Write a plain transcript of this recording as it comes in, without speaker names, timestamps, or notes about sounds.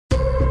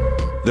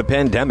The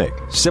pandemic,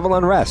 civil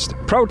unrest,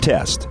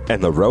 protest,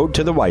 and the road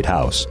to the White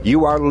House.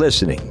 You are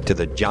listening to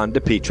The John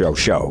DePetro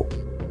Show.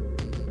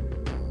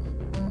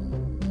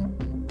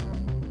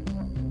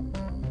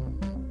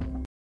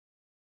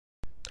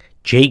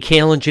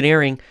 JKL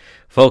Engineering.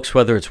 Folks,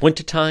 whether it's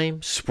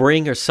wintertime,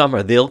 spring, or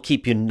summer, they'll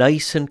keep you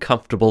nice and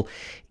comfortable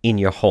in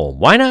your home.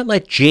 Why not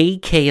let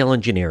JKL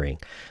Engineering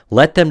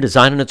let them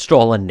design and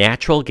install a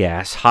natural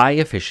gas,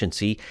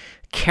 high-efficiency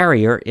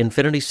Carrier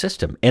Infinity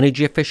system?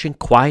 Energy efficient,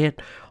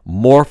 quiet,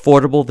 more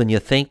affordable than you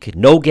think.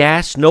 No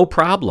gas, no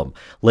problem.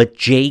 Let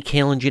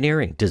JKL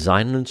Engineering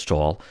design and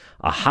install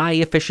a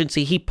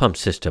high-efficiency heat pump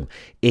system,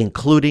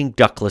 including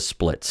ductless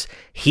splits.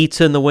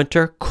 Heats in the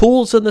winter,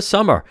 cools in the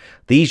summer.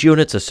 These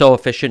units are so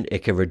efficient,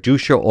 it can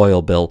reduce your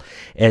oil bill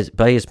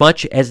by as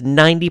much as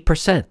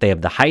 90%. They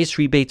have the highest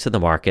rebates in the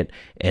market,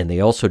 and they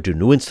also do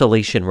new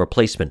installation and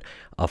replacement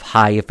of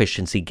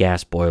high-efficiency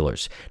gas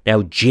boilers.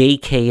 Now,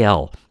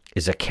 JKL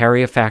is a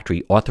Carrier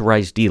Factory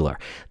authorized dealer.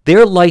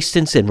 They're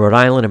licensed in Rhode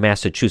Island and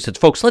Massachusetts.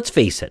 Folks, let's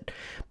face it.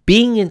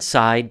 Being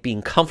inside,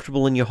 being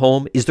comfortable in your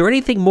home, is there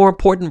anything more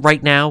important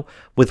right now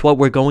with what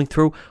we're going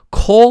through?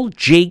 Call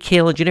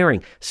JKL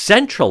Engineering.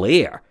 Central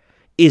Air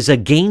is a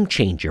game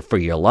changer for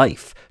your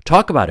life.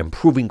 Talk about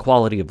improving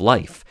quality of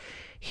life.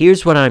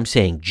 Here's what I'm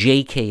saying.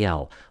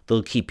 JKL,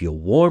 they'll keep you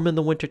warm in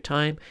the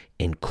wintertime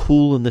and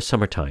cool in the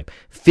summertime.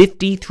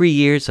 53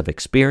 years of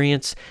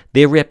experience.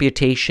 Their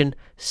reputation,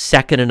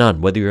 second to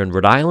none. Whether you're in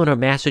Rhode Island or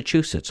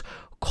Massachusetts,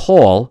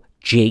 call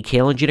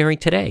JKL Engineering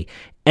today.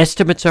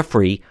 Estimates are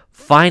free.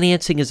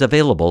 Financing is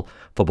available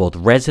for both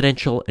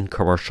residential and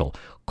commercial.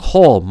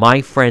 Call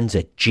my friends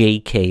at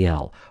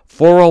JKL,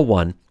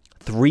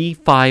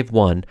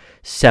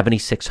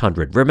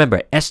 401-351-7600.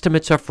 Remember,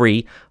 estimates are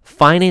free.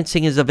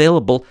 Financing is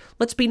available.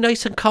 Let's be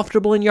nice and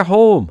comfortable in your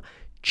home.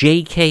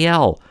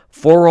 JKL,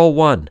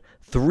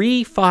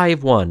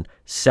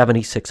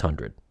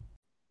 401-351-7600.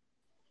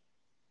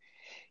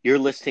 You're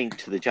listening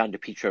to the John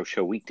DePetro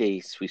Show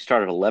weekdays. We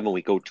start at 11.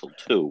 We go till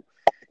 2.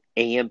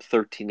 AM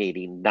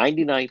 1380,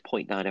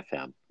 99.9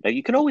 FM. Now,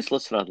 you can always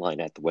listen online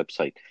at the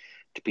website,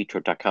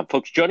 DePetro.com.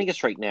 Folks, joining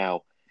us right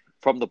now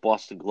from the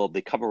Boston Globe,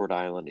 they cover Rhode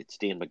Island. It's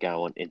Dan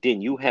McGowan. And Dan,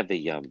 you have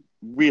a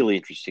really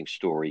interesting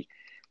story.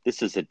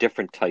 This is a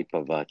different type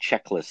of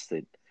checklist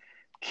that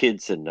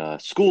kids and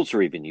schools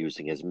are even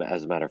using, as a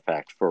matter of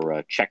fact, for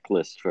a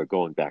checklist for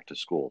going back to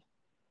school.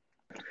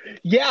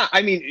 Yeah,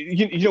 I mean,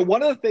 you know,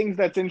 one of the things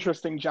that's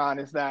interesting, John,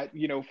 is that,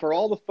 you know, for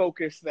all the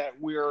focus that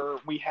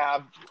we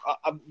have,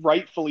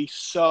 rightfully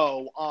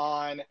so,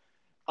 on,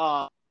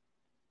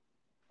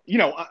 you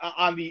know,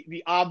 on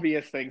the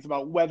obvious things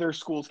about whether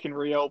schools can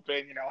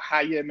reopen, you know,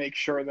 how you make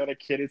sure that a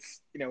kid is,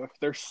 you know, if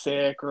they're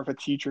sick or if a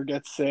teacher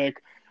gets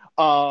sick,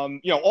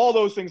 you know, all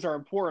those things are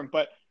important.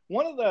 But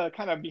one of the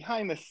kind of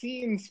behind the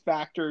scenes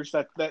factors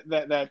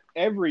that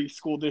every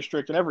school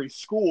district and every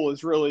school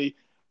is really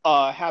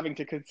having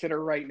to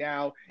consider right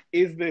now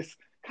is this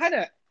kind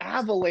of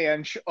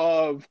avalanche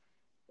of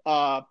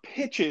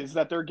pitches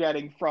that they're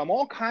getting from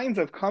all kinds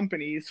of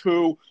companies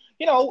who,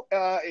 you know,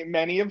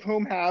 many of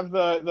whom have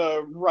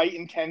the right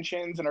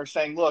intentions and are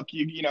saying, look,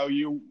 you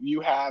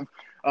have,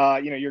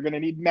 you know, you're going to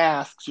need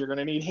masks, you're going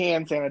to need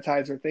hand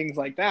sanitizer, things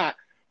like that.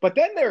 But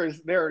then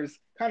there's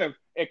kind of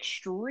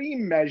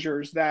extreme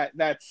measures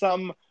that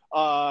some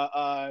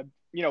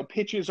you know,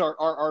 pitches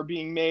are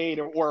being made,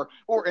 or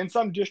in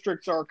some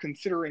districts are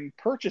considering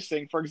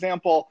purchasing. For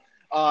example,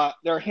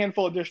 there are a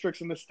handful of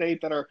districts in the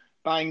state that are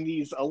buying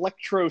these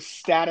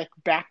electrostatic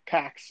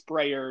backpack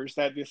sprayers.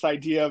 That this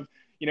idea of,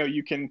 you know,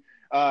 you can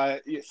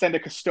send a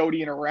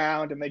custodian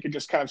around and they can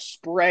just kind of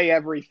spray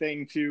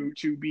everything to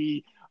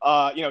be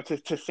you know, to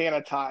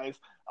sanitize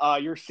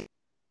your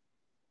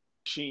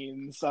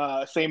machines.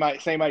 Same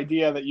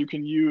idea that you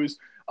can use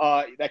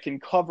that can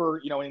cover,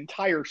 you know, an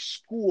entire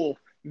school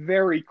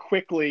very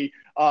quickly,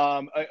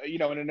 you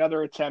know, in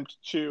another attempt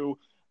to, you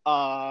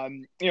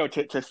know,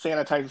 to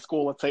sanitize the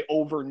school, let's say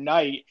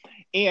overnight.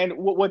 And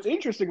what's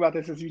interesting about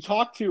this is you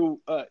talk to,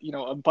 you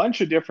know, a bunch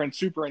of different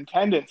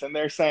superintendents, and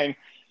they're saying,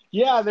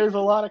 yeah, there's a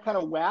lot of kind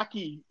of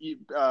wacky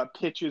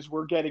pitches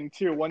we're getting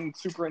too. One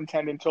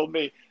superintendent told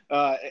me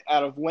out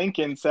of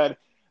Lincoln said,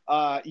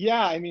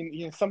 yeah, I mean,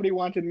 you know, somebody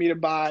wanted me to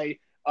buy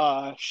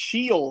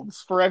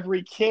shields for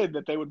every kid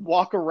that they would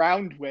walk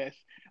around with.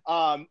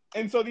 And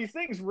so these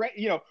things,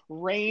 you know,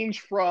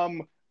 range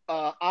from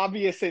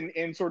obvious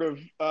and sort of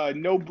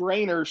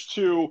no-brainers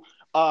to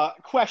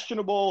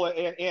questionable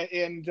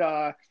and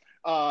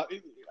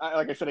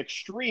like I said,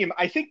 extreme.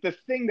 I think the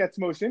thing that's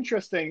most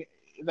interesting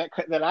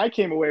that I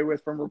came away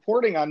with from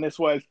reporting on this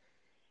was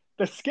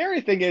the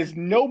scary thing is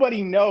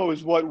nobody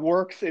knows what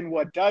works and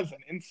what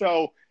doesn't. And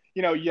so,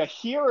 you know, you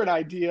hear an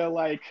idea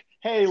like,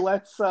 hey,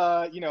 let's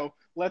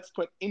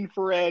put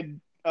infrared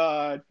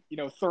you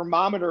know,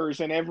 thermometers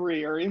in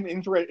every, or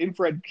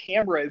infrared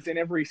cameras in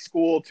every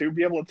school to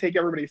be able to take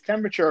everybody's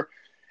temperature.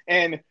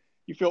 And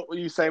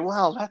you say,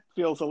 well, that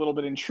feels a little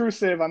bit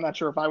intrusive. I'm not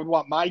sure if I would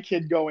want my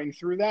kid going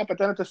through that. But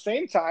then at the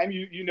same time,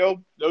 you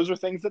know, those are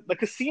things that the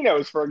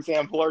casinos, for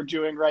example, are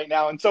doing right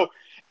now. And so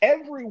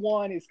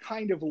everyone is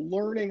kind of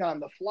learning on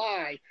the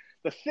fly.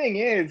 The thing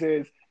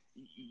is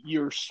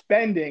you're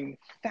spending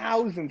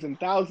thousands and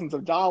thousands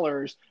of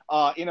dollars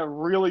in a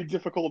really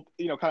difficult,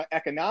 kind of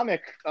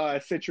economic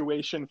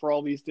situation for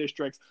all these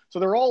districts. So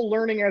they're all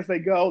learning as they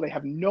go. They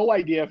have no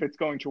idea if it's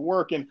going to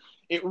work. And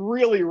it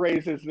really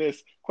raises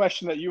this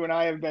question that you and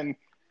I have been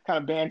kind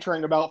of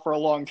bantering about for a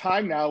long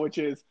time now, which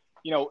is,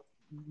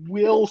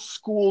 will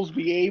schools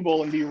be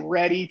able and be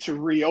ready to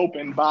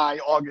reopen by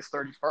August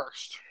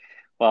 31st?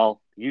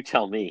 Well, you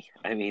tell me.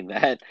 I mean,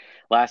 that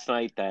last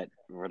night, that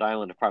Rhode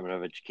Island Department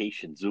of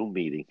Education Zoom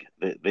meeting,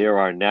 there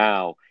are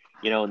now,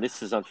 and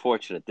this is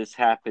unfortunate. This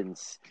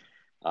happens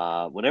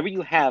whenever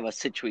you have a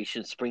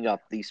situation spring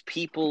up. These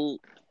people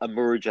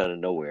emerge out of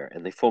nowhere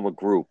and they form a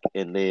group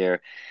and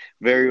they're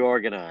very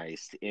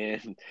organized,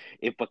 and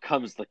it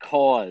becomes the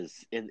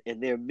cause, and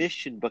their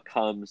mission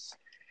becomes,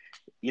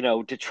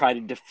 to try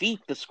to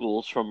defeat the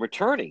schools from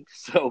returning.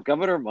 So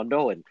Governor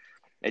Raimondo and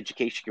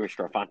Education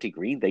Commissioner Fonte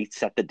Green, they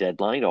set the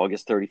deadline,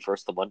 August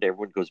 31st, the Monday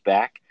everyone goes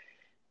back.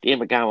 Dan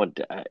McGowan,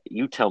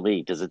 you tell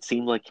me, does it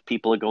seem like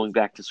people are going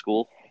back to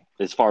school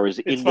as far as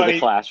into the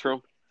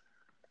classroom?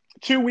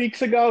 2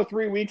 weeks ago,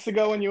 3 weeks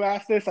ago, when you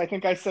asked this, I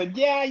think I said,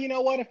 yeah, you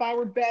know what, if I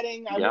were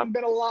betting, I wouldn't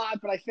bet a lot,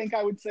 but I think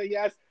I would say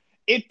yes.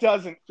 It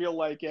doesn't feel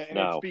like it, and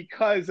it's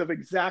because of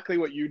exactly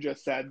what you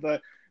just said.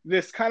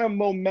 This kind of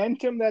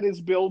momentum that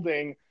is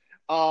building.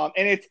 And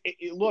it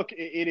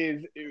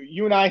is,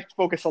 you and I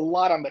focus a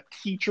lot on the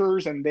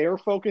teachers and their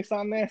focus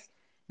on this,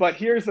 but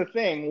here's the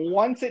thing.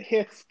 Once it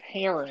hits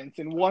parents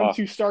and once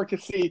you start to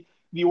see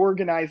the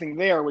organizing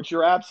there, which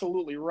you're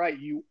absolutely right,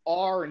 you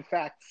are in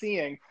fact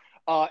seeing,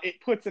 it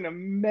puts an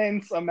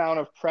immense amount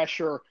of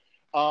pressure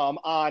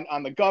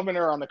on the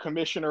governor, on the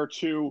commissioner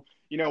to,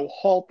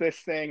 halt this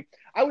thing.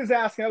 I was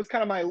asking, that was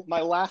kind of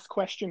my last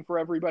question for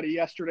everybody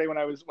yesterday when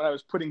I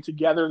was putting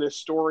together this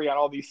story on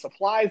all these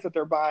supplies that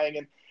they're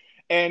buying,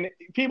 and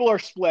people are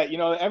split.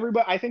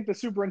 Everybody, I think the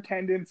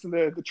superintendents and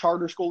the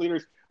charter school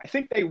leaders, I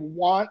think they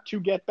want to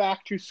get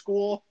back to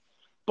school,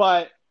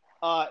 but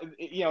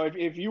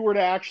if you were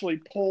to actually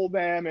poll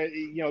them,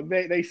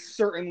 they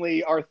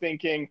certainly are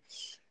thinking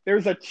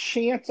there's a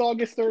chance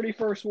August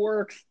 31st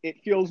works.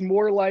 It feels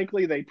more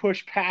likely they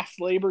push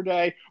past Labor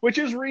Day, which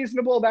is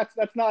reasonable. That's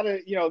not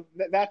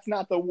that's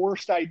not the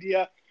worst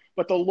idea.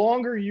 But the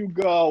longer you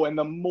go and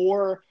the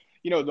more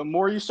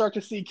you start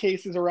to see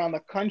cases around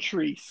the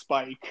country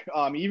spike,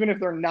 even if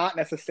they're not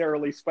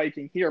necessarily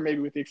spiking here,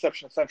 maybe with the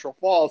exception of Central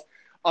Falls,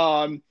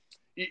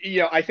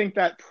 I think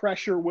that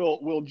pressure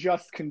will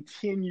just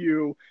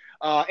continue.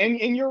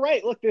 And you're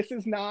right. Look, this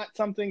is not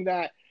something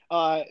that,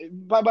 by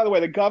the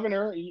way, the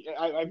governor,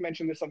 I've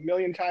mentioned this a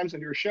million times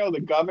on your show, the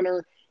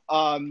governor,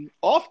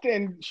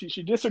 often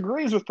she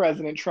disagrees with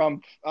President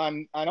Trump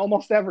on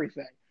almost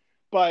everything.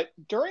 But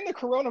during the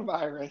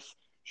coronavirus,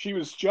 she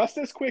was just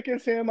as quick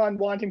as him on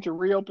wanting to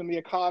reopen the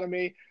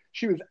economy.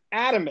 She was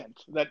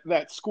adamant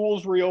that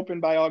schools reopen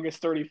by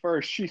August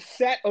 31st. She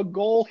set a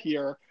goal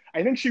here.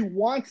 I think she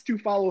wants to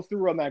follow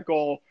through on that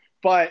goal.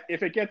 But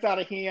if it gets out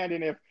of hand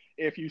and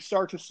if you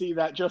start to see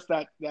that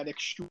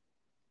extreme,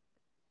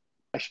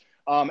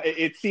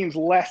 it seems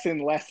less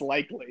and less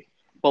likely.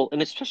 Well,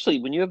 and especially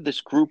when you have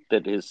this group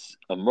that has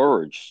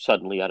emerged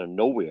suddenly out of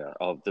nowhere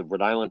of the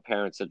Rhode Island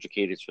Parents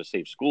Educators for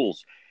Safe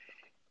Schools,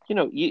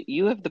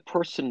 you have the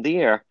person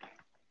there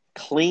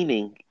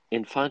claiming,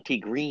 Infante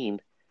Green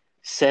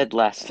said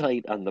last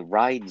night on the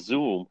Ride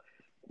Zoom,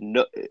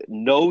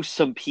 no,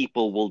 some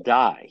people will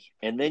die.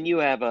 And then you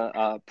have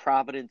a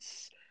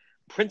Providence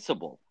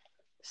principal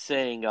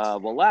saying,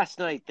 well, last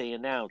night they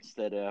announced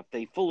that if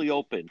they fully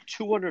open,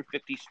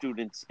 250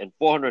 students and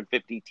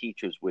 450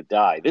 teachers would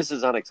die. This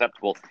is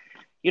unacceptable.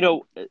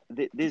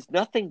 There's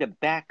nothing to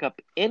back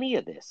up any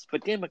of this.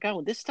 But Dan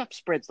McGowan, this stuff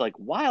spreads like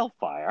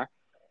wildfire,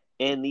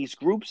 and these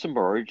groups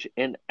emerge.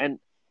 And I'm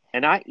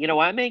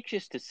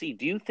anxious to see.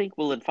 Do you think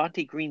will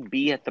Infante Green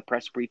be at the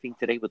press briefing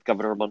today with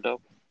Governor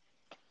Raimondo?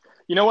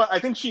 You know what? I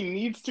think she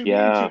needs to be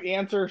to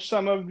answer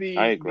some of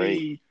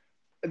the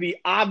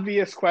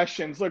obvious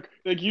questions. Look,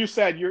 like you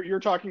said, you're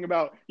talking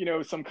about,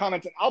 some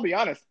comments, and I'll be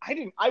honest,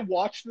 I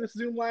watched this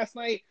Zoom last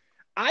night.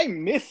 I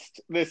missed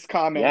this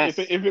comment. Yes.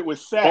 If it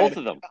was said, both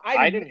of them.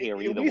 I didn't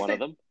hear either one of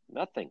them.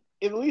 Nothing.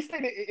 At least,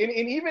 and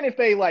even if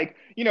they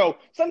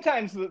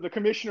sometimes the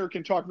commissioner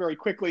can talk very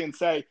quickly and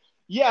say,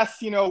 yes,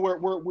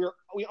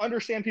 we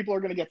understand people are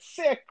going to get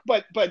sick,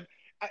 but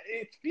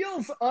it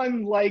feels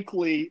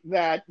unlikely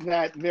that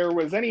there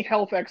was any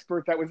health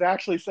expert that was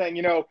actually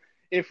saying,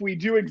 if we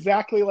do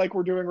exactly like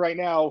we're doing right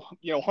now,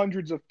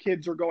 hundreds of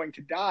kids are going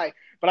to die.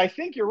 But I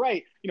think you're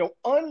right.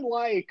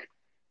 Unlike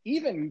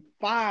even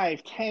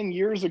 5-10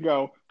 years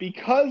ago,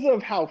 because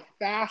of how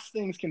fast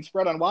things can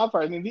spread on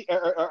wildfire,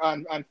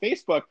 on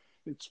Facebook,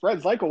 it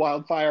spreads like a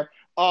wildfire.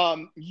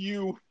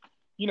 You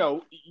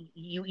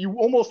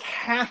almost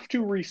have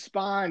to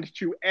respond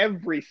to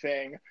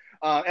everything.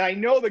 And I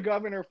know the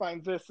governor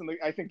finds this, and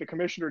I think the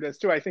commissioner does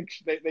too. I think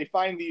they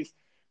find these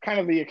kind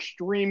of the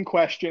extreme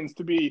questions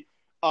to be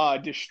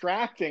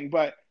distracting,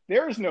 but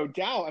there is no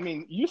doubt. I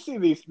mean, you see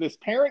this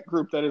parent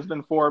group that has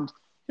been formed,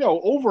 you know,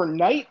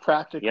 overnight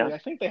practically. Yeah. I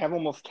think they have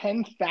almost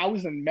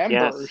 10,000 Yes.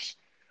 members.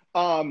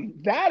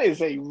 That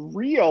is a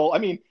real, I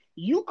mean,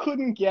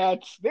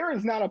 there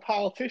is not a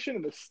politician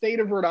in the state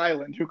of Rhode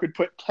Island who could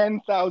put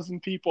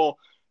 10,000 people,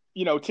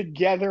 you know,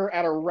 together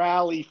at a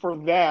rally for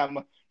them.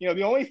 You know,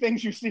 the only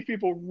things you see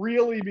people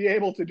really be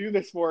able to do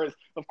this for is,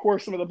 of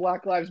course, some of the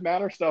Black Lives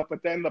Matter stuff,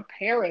 but then the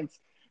parents,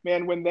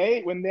 man, when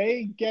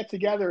they get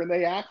together and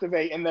they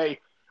activate and they,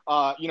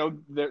 you know,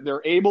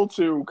 they're able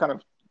to kind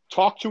of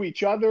talk to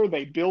each other,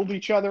 they build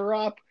each other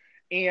up.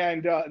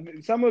 And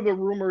some of the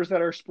rumors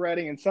that are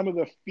spreading and some of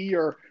the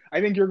fear,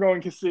 I think you're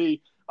going to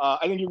see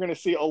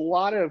a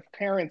lot of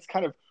parents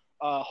kind of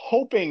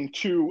hoping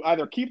to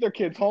either keep their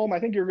kids home. I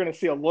think you're going to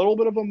see a little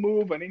bit of a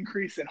move, an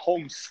increase in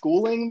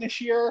homeschooling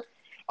this year.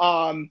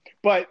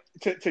 But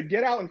to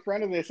get out in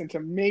front of this and to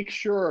make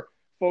sure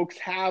folks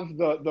have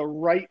the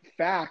right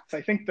facts,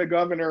 I think the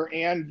governor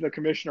and the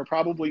commissioner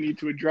probably need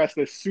to address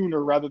this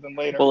sooner rather than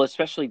later. Well,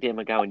 especially Dan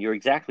McGowan, you're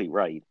exactly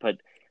right. But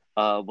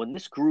when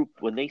this group,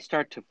 when they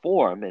start to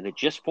form, and it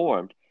just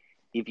formed,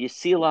 if you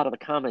see a lot of the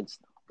comments,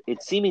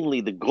 it's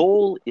seemingly the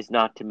goal is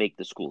not to make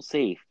the school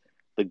safe.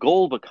 The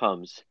goal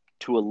becomes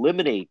to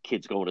eliminate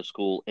kids going to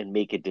school and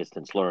make it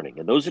distance learning.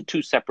 And those are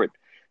two separate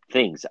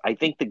things. I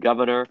think the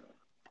governor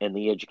and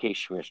the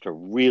education commissioner are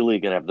really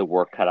going to have the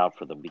work cut out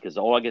for them, because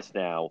August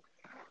now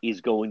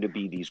is going to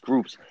be these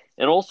groups.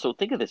 And also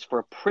think of this, for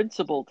a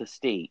principal to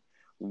state,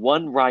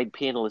 one RIDE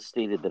panelist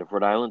stated that if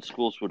Rhode Island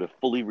schools were to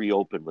fully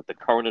reopen with the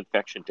current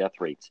infection death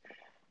rates,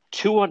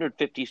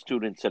 250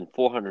 students and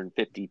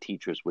 450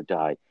 teachers would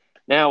die.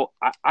 Now,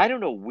 I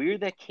don't know where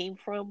that came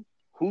from,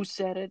 who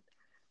said it.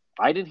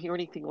 I didn't hear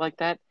anything like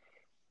that.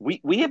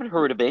 We haven't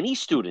heard of any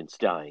students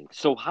dying.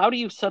 So how do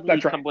you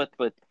suddenly come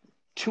with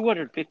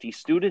 250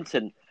 students?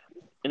 And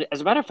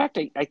as a matter of fact,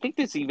 I think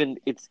there's even,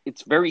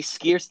 it's very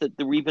scarce that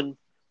there are even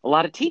a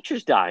lot of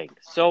teachers dying.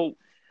 So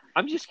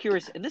I'm just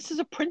curious, and this is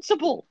a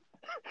principal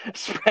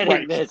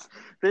spreading this.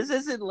 This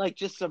isn't like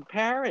just some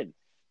parent.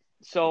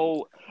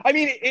 So, I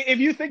mean, if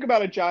you think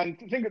about it, John,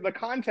 think of the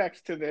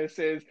context to this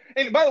is,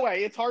 and by the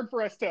way, it's hard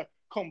for us to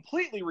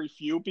completely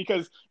refute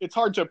because it's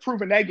hard to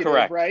prove a negative,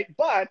 correct. Right?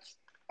 But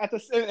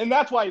and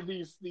that's why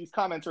these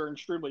comments are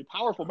extremely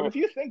powerful. But if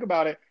you think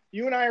about it,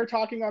 you and I are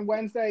talking on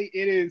Wednesday.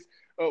 It is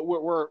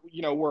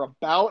we're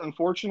about,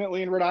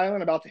 unfortunately, in Rhode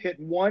Island, about to hit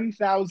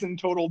 1,000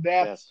 total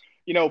deaths. Yes.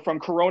 You know, from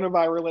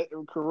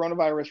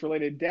coronavirus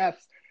related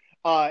deaths.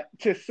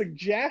 To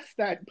suggest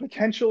that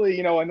potentially,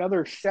 you know,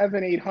 another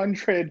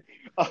 700-800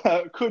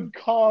 could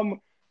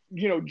come,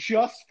 you know,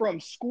 just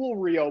from school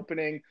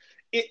reopening,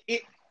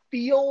 it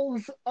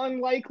feels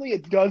unlikely.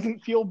 It doesn't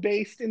feel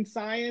based in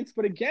science.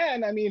 But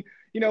again, I mean,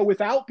 you know,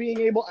 without being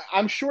able,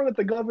 I'm sure that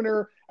the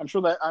governor, I'm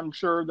sure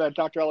that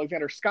Dr.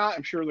 Alexander Scott,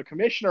 I'm sure the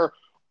commissioner,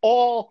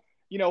 all,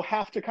 you know,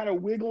 have to kind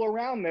of wiggle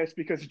around this,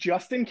 because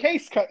just in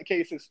case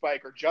cases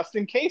spike, or just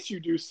in case you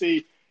do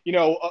see, you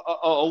know,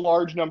 a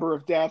large number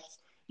of deaths,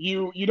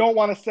 you don't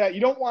want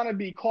to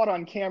be caught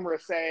on camera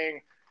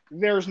saying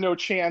there's no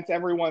chance,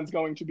 everyone's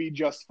going to be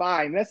just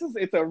fine.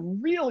 It's a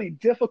really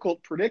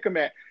difficult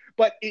predicament,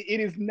 but it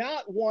is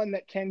not one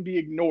that can be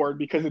ignored,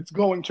 because it's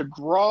going to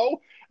grow.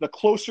 The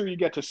closer you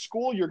get to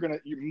school,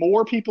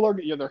 more people are,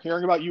 they're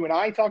hearing about you and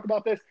I talk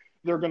about this.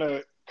 They're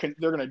going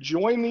to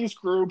join these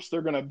groups.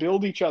 They're going to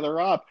build each other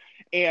up.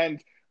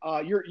 And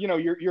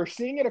you're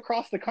seeing it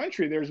across the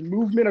country. There's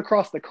movement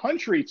across the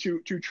country to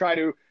try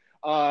to,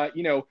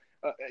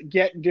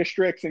 get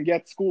districts and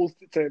get schools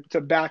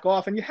to back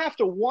off. And you have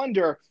to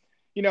wonder,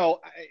 you know,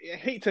 I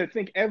hate to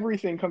think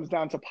everything comes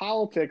down to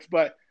politics,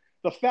 but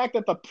the fact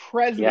that the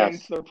president,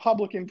 yes. the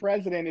Republican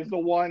president, is the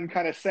one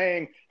kind of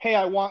saying, hey,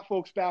 I want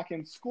folks back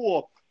in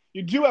school,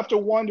 you do have to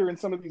wonder in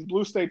some of these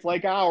blue states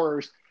like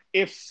ours,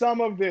 if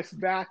some of this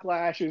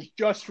backlash is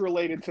just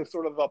related to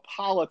sort of the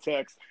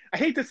politics. I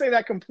hate to say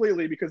that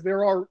completely, because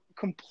there are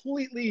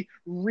completely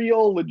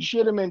real,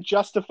 legitimate,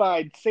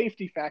 justified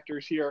safety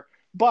factors here.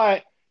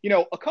 But, you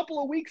know, a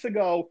couple of weeks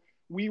ago,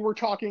 we were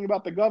talking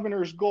about the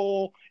governor's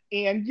goal,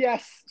 and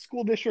yes,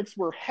 school districts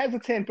were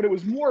hesitant, but it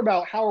was more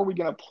about how are we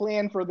going to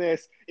plan for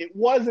this. It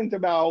wasn't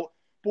about,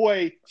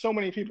 boy, so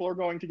many people are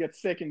going to get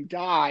sick and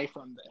die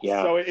from this.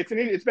 Yeah. So it's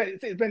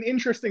been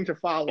interesting to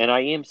follow. And I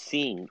am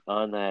seeing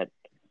on that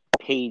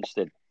page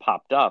that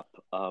popped up,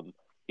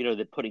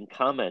 they're putting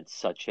comments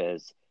such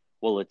as,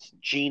 well, it's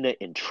Gina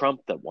and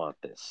Trump that want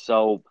this.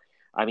 So,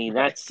 I mean,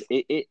 that's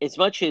it, as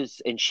much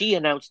as, and she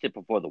announced it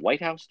before the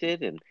White House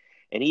did. And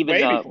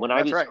even when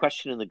I was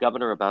questioning the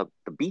governor about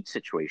the beach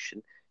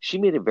situation, she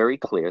made it very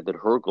clear that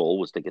her goal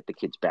was to get the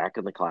kids back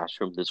in the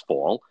classroom this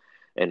fall.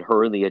 And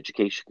her and the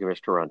education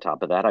commissioner on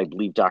top of that. I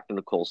believe Dr.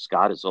 Nicole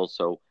Scott is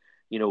also,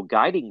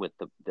 guiding with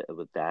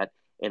that.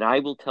 And I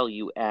will tell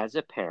you, as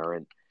a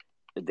parent,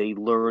 they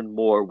learn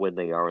more when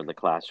they are in the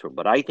classroom.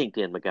 But I think,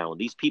 Dan McGowan,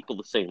 these people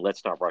are saying,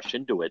 let's not rush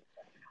into it.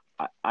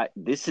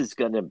 This is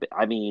going to be,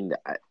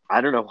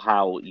 I don't know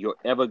how you're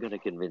ever going to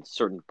convince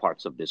certain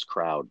parts of this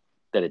crowd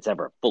that it's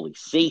ever fully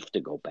safe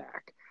to go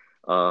back.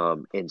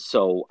 And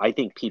so I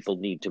think people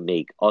need to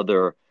make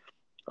other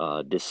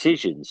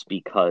decisions,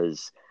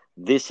 because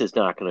this is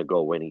not going to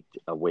go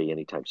away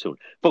anytime soon.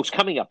 Folks,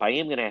 coming up, I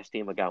am going to ask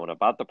Dan McGowan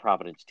about the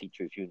Providence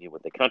Teachers Union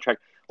with the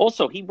contract.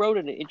 Also, he wrote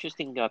an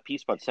interesting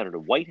piece about Senator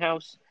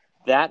Whitehouse.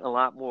 That and a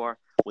lot more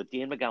with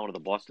Dan McGowan of the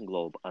Boston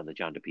Globe on the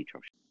John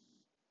DePietro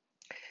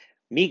Show.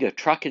 Miga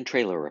Truck and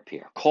Trailer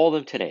Repair. Call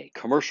them today.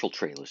 Commercial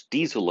trailers,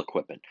 diesel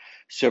equipment,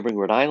 serving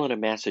Rhode Island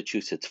and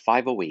Massachusetts.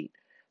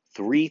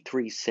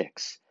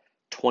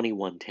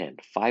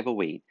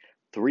 508-336-2110.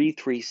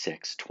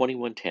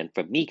 508-336-2110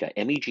 for Miga,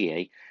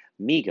 M-E-G-A,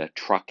 Miga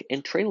Truck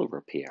and Trailer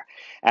Repair.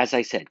 As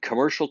I said,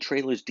 commercial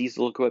trailers,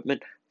 diesel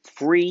equipment,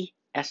 free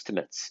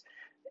estimates,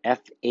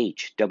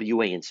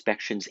 FHWA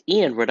inspections,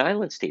 and Rhode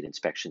Island State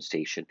Inspection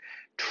Station,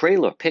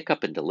 trailer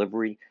pickup and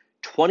delivery,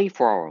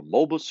 24-hour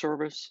mobile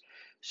service,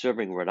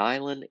 serving Rhode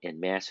Island and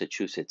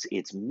Massachusetts.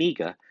 It's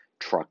Miga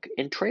Truck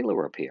and Trailer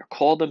Repair.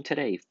 Call them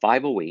today,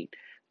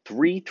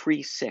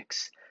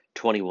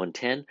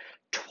 508-336-2110,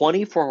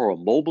 24-hour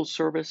mobile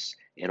service,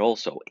 and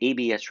also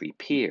ABS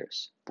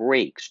repairs,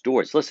 brakes,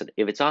 doors. Listen,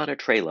 if it's on a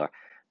trailer,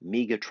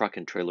 Miga Truck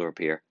and Trailer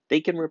Repair,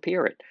 they can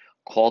repair it.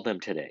 Call them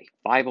today,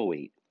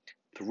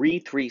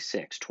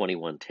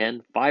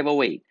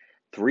 508-336-2110,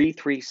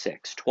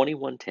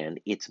 508-336-2110.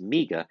 It's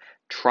Miga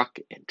Truck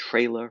and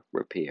Trailer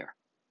Repair.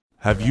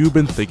 Have you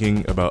been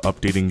thinking about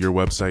updating your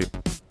website?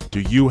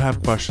 Do you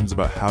have questions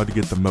about how to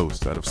get the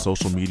most out of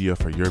social media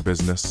for your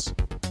business?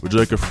 Would you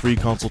like a free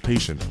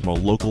consultation from a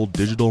local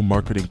digital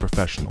marketing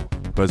professional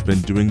who has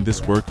been doing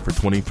this work for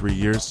 23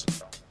 years?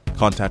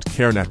 Contact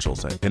Karen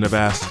Etchels at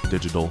Innovast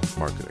Digital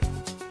Marketing.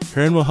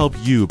 Karen will help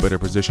you better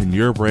position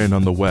your brand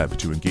on the web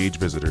to engage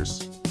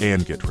visitors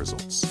and get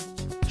results.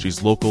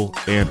 She's local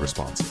and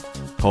responsive.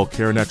 Call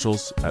Karen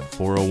Etchels at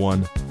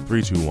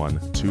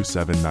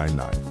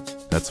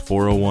 401-321-2799. That's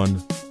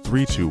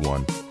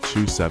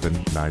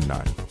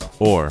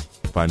 401-321-2799. Or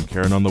find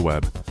Karen on the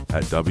web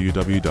at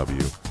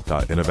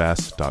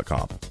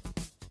www.innovast.com.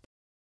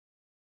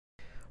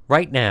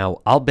 Right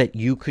now, I'll bet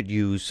you could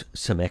use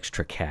some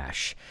extra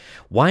cash.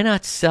 Why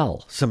not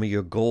sell some of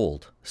your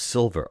gold,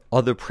 silver,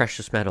 other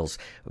precious metals?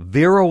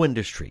 Vero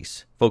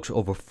Industries, folks,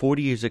 over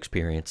 40 years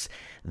experience,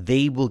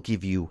 they will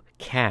give you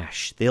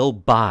cash. They'll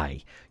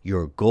buy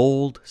your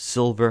gold,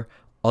 silver,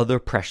 other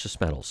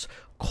precious metals.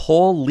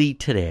 Call Lee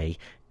today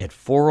at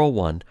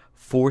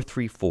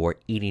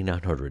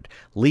 401-434-8900.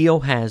 Leo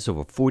has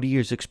over 40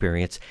 years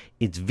experience.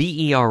 It's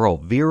VERO,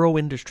 Vero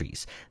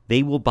Industries.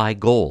 They will buy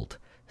gold,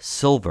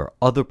 silver,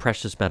 other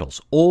precious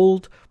metals,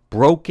 old,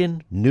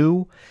 broken,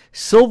 new,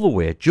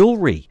 silverware,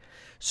 jewelry,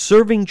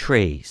 serving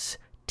trays,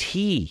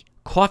 tea,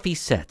 coffee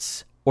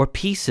sets, or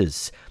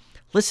pieces.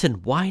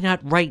 Listen, why not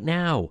right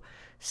now?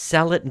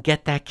 Sell it and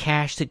get that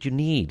cash that you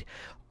need.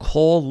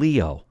 Call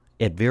Leo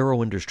at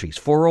Vero Industries,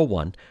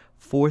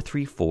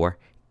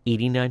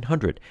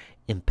 401-434-8900.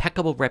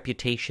 Impeccable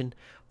reputation.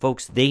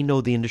 Folks, they know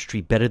the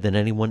industry better than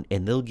anyone,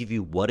 and they'll give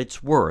you what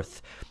it's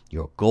worth.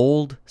 Your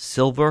gold,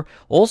 silver,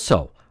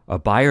 also a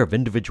buyer of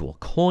individual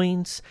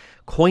coins,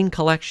 coin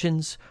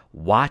collections,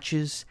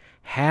 watches,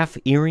 half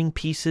earring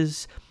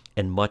pieces,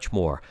 and much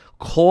more.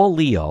 Call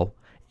Leo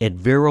at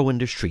Vero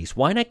Industries.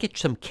 Why not get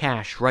some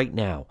cash right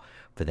now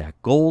for that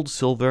gold,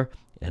 silver,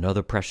 and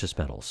other precious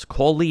metals?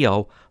 Call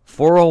Leo,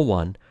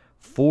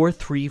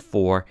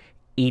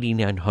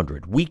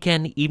 401-434-8900.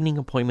 Weekend evening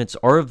appointments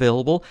are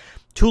available.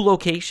 2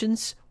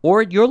 locations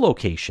or at your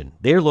location.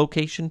 Their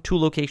location, 2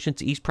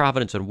 locations, East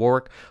Providence and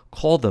Warwick.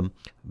 Call them,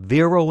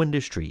 Vero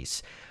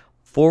Industries,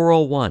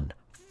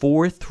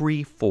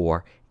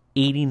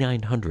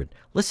 401-434-8900.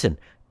 Listen,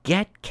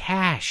 get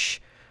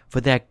cash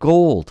for that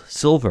gold,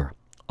 silver,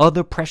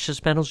 other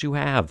precious metals you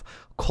have.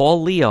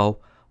 Call Leo,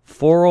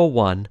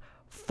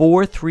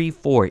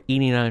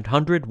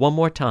 401-434-8900. One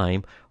more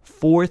time,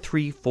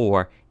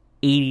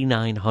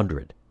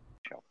 434-8900.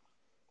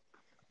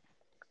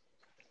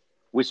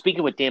 We're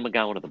speaking with Dan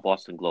McGowan of the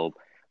Boston Globe.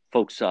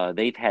 Folks,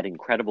 they've had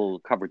incredible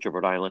coverage of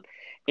Rhode Island.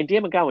 And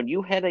Dan McGowan,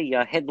 you had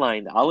a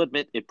headline. I'll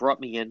admit it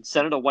brought me in.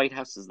 Senator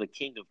Whitehouse is the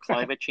king of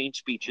climate change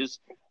speeches,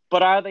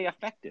 but are they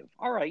effective?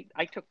 All right,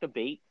 I took the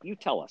bait. You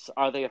tell us,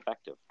 are they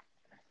effective?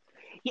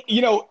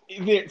 You know,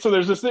 so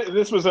there's this.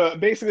 This was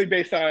basically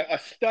based on a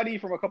study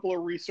from a couple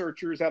of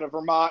researchers out of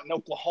Vermont and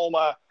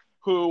Oklahoma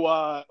who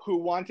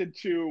wanted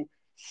to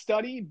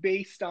study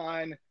based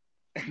on,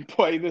 and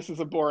boy, this is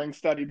a boring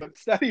study, but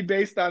study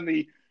based on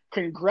the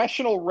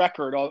congressional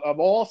record of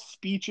all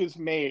speeches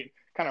made,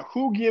 kind of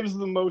who gives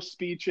the most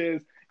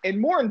speeches,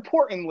 and more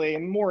importantly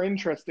and more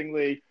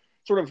interestingly,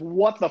 sort of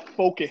what the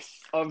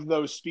focus of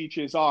those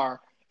speeches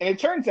are. And it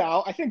turns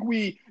out, I think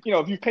if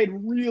you've paid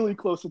really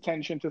close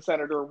attention to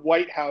Senator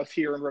Whitehouse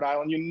here in Rhode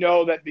Island, you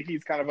know that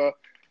he's kind of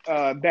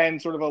been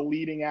sort of a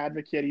leading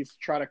advocate. He's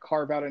trying to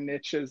carve out a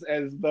niche as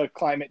the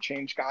climate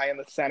change guy in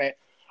the Senate.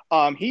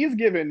 He's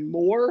given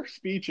more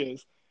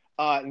speeches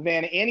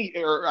than any,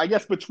 or I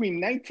guess between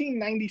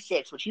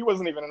 1996, which he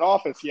wasn't even in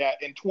office yet,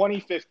 and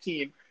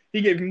 2015,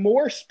 he gave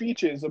more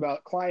speeches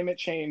about climate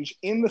change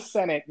in the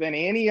Senate than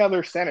any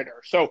other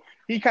senator. So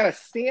he kind of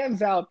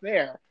stands out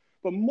there.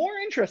 But more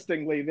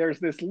interestingly, there's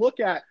this look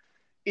at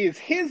is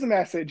his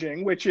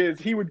messaging, which is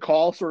he would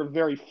call sort of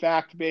very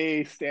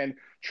fact-based and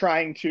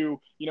trying to,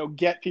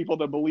 get people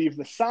to believe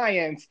the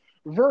science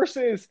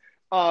versus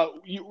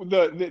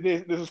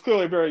this is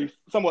clearly a very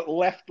somewhat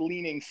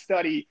left-leaning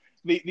study.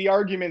 The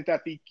argument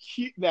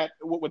that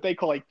what they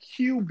call a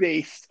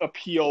Q-based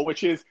appeal,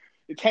 which is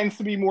it tends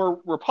to be more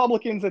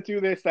Republicans that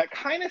do this, that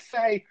kind of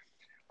say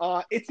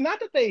it's not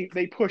that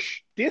they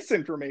push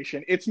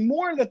disinformation. It's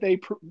more that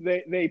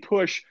they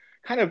push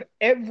kind of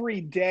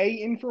everyday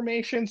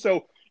information.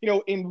 So,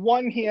 in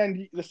one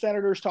hand, the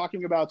senator's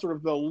talking about sort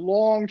of the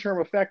long-term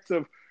effects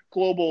of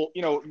global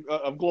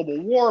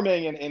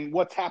warming and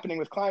what's happening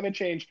with climate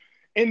change.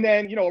 And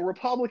then, a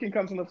Republican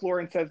comes on the floor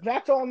and says,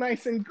 that's all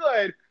nice and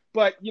good,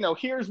 but,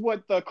 here's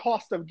what the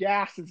cost of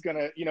gas is going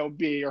to,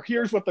 be, or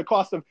here's what the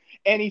cost of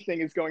anything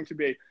is going to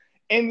be.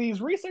 And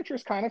these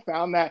researchers kind of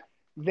found that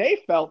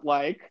they felt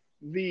like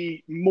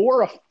the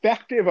more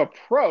effective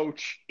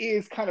approach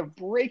is kind of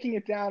breaking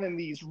it down in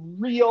these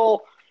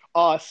real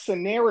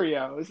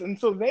scenarios. And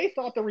so they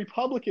thought the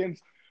Republicans,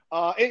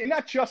 and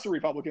not just the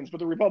Republicans, but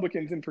the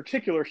Republicans in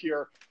particular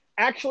here,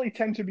 actually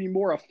tend to be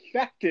more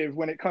effective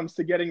when it comes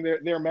to getting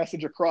their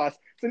message across.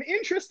 It's an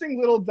interesting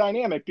little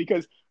dynamic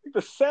because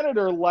the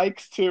senator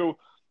likes to,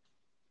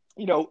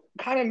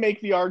 kind of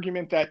make the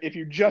argument that if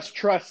you just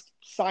trust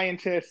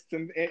scientists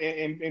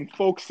and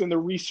folks in the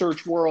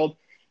research world,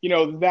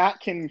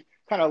 that can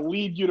kind of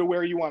lead you to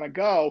where you want to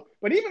go.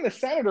 But even the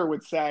senator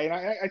would say,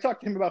 and I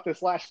talked to him about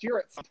this last year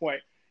at some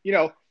point,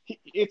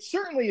 it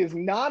certainly is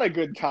not a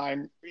good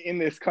time in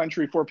this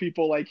country for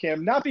people like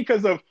him, not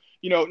because of,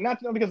 not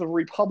because of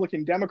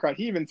Republican Democrat.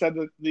 He even said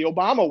that the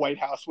Obama White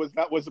House was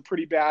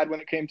pretty bad when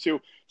it came to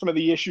some of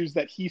the issues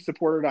that he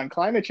supported on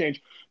climate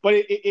change. But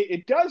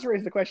it does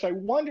raise the question. I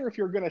wonder if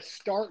you're going to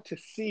start to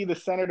see the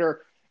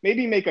senator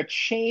maybe make a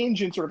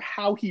change in sort of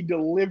how he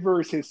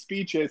delivers his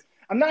speeches.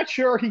 I'm not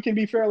sure. He can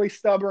be fairly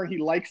stubborn. He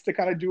likes to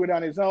kind of do it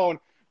on his own,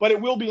 but it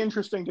will be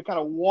interesting to kind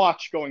of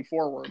watch going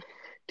forward.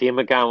 Dan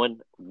McGowan,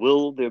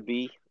 will there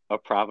be a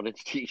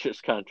Providence teacher's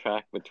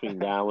contract between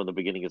now and the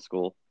beginning of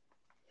school?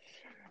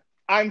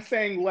 I'm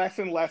saying less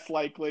and less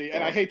likely,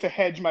 and I hate to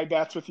hedge my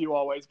bets with you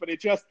always, but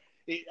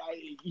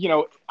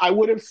I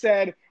would have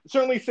said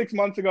certainly 6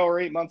 months ago or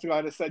 8 months ago,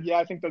 I'd have said, yeah,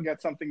 I think they'll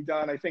get something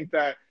done. I think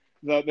that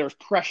there's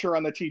pressure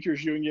on the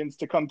teachers unions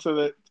to come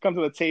to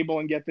the table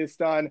and get this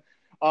done.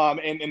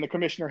 And the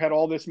commissioner had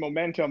all this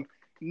momentum.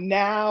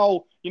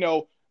 Now,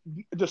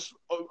 just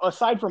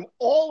aside from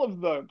all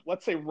of the,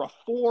 let's say,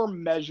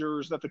 reform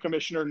measures that the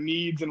commissioner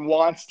needs and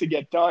wants to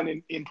get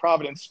done in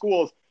Providence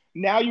schools,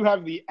 now you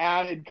have the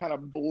added kind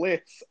of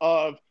blitz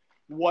of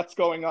what's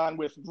going on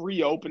with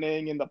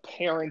reopening and the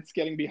parents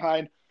getting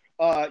behind,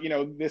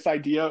 this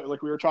idea,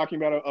 like we were talking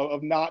about,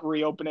 of not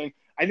reopening.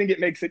 I think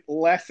it makes it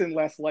less and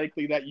less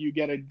likely that you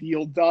get a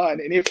deal done.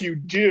 And if you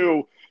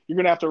do, you're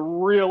going to have to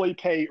really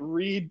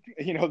read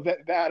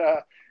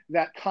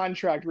that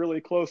contract really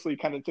closely,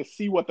 kind of to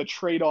see what the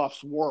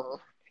trade-offs were.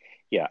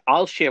 Yeah,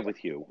 I'll share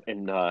with you.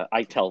 And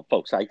I tell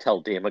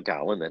Dan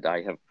McGowan that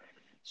I have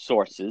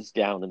sources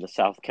down in the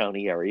South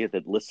County area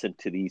that listen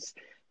to these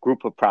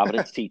group of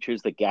Providence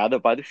teachers that gather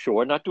by the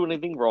shore, not doing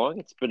anything wrong.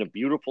 It's been a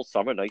beautiful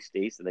summer, nice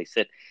days. And they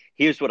said,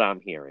 here's what I'm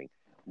hearing.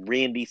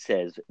 Randy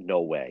says,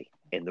 no way.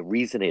 And the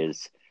reason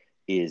is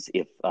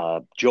if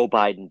Joe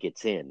Biden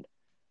gets in,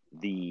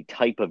 the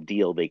type of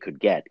deal they could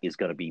get is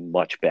going to be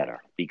much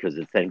better because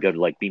it's then going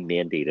to be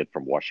mandated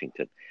from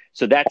Washington.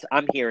 So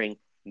I'm hearing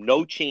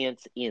no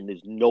chance in.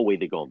 There's no way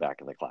they're going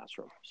back in the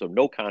classroom. So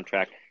no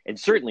contract and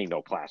certainly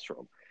no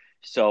classroom.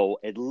 So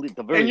at least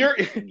the very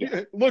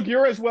look,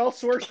 you're as well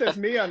sourced as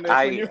me on this.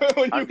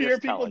 When you hear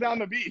people down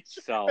the beach.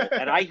 So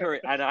and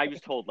I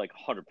was told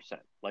 100%.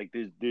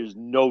 There's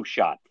no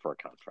shot for a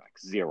contract,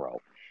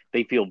 zero.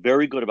 They feel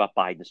very good about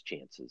Biden's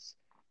chances.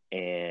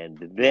 And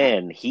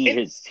then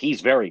he's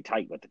very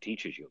tight with the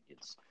teachers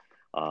unions.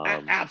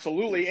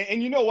 Absolutely.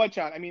 And you know what,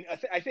 John? I mean,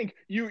 I think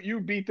you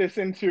beat this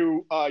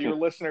into your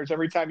listeners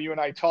every time you and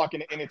I talk,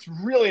 and it's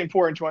really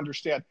important to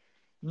understand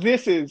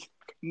this is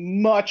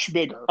much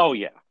bigger. Oh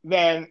yeah.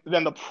 Than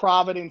the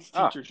Providence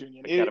Teachers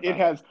Union.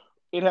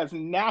 It has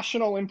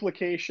national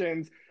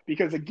implications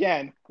because,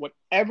 again,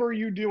 whatever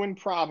you do in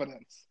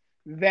Providence,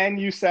 then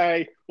you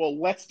say, well,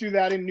 let's do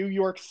that in New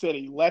York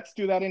City. Let's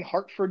do that in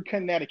Hartford,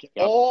 Connecticut,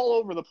 all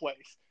over the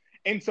place.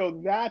 And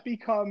so that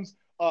becomes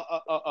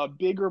a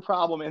bigger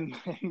problem. And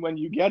when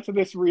you get to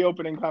this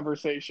reopening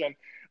conversation,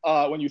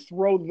 when you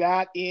throw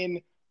that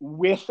in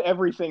with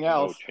everything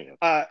else,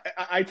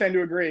 I tend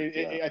to agree.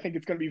 Yeah. I think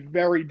it's going to be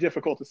very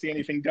difficult to see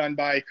anything done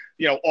by,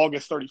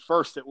 August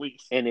 31st at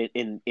least. And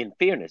in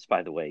fairness,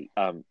 by the way,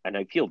 and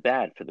I feel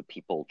bad for the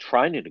people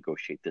trying to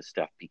negotiate this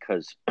stuff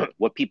because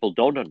what people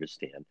don't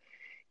understand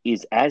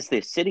is as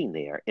they're sitting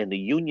there and the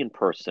union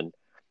person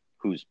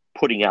who's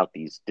putting out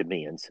these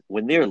demands,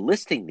 when they're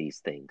listing these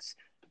things,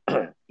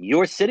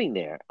 you're sitting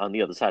there on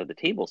the other side of the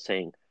table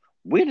saying,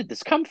 where did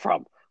this come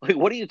from? Like,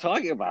 what are you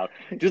talking about?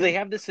 Do they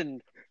have this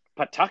in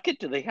Pawtucket?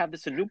 Do they have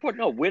this in Newport?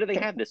 No. Where do they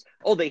have this?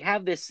 Oh, they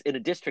have this in a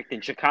district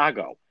in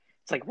Chicago.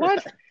 It's like,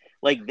 what?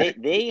 Like,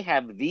 they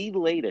have the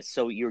latest.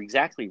 So you're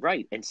exactly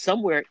right. And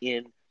somewhere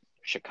in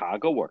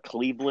Chicago or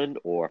Cleveland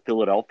or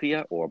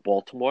Philadelphia or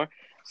Baltimore,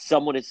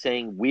 someone is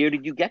saying, where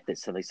did you get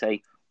this? And they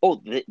say,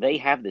 oh, they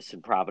have this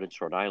in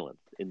Providence, Rhode Island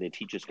in their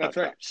teacher's contract.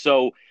 That's right.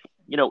 So,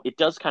 it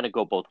does kind of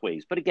go both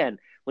ways. But again,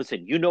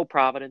 listen,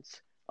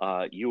 Providence.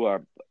 You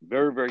are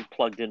very, very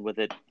plugged in with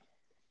it.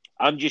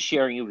 I'm just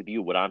sharing with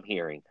you what I'm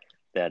hearing,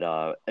 that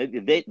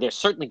they're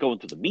certainly going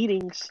through the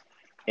meetings.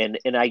 And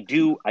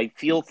I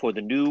feel for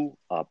the new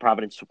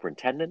Providence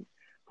superintendent,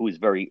 who is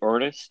very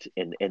earnest,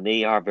 and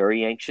they are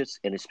very anxious.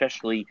 And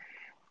especially,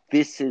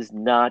 this is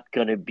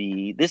going to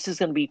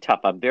be tough.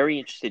 I'm very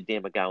interested,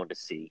 Dan McGowan, to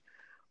see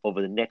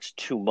over the next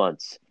 2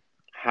 months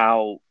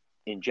how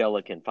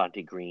Angelica and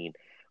Fonte Green,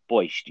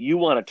 boy, you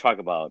want to talk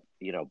about,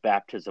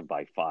 baptism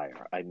by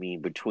fire. I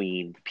mean,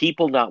 between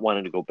people not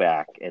wanting to go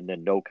back and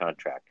then no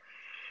contract,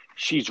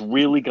 she's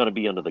really going to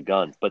be under the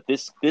gun. But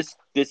this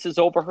is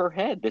over her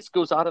head. This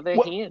goes out of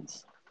their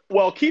hands.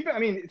 Well,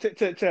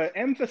 to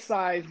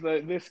emphasize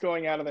this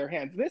going out of their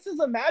hands, this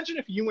is, imagine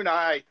if you and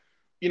I,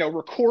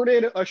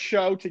 recorded a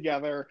show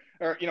together,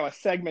 or, a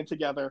segment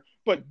together,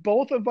 but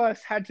both of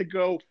us had to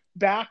go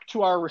back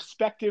to our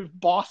respective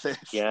bosses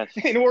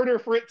in order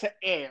for it to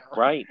air.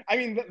 Right. I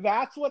mean,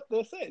 that's what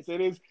this is. It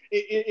is,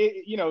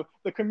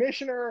 the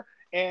commissioner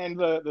and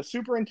the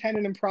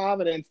superintendent in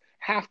Providence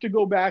have to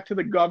go back to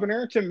the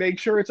governor to make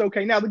sure it's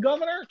okay. Now, the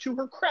governor, to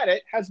her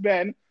credit, has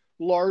been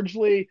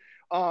largely,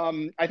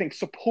 I think,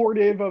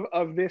 supportive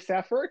of this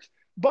effort,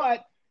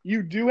 but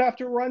you do have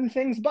to run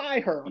things by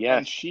her. Yes.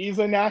 And she's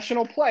a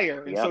national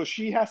player. And so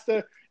she has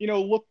to,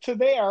 look to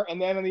there. And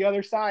then on the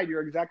other side,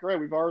 you're exactly right.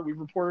 We've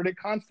reported it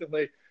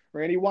constantly.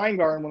 Randi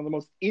Weingarten, one of the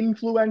most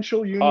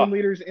influential union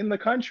leaders in the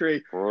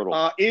country,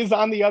 is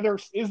on the other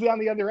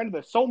end of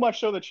this. So much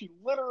so that she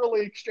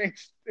literally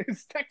exchanged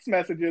his text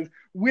messages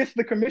with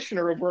the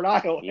commissioner of Rhode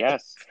Island.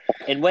 Yes.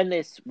 And when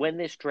this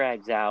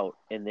drags out,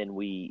 and then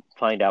we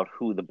find out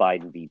who the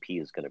Biden VP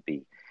is going to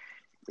be,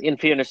 in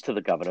fairness to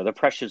the governor, the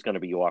pressure is going to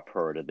be off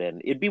her. To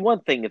then, it'd be one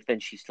thing if then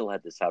she still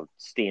had this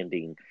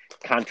outstanding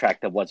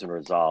contract that wasn't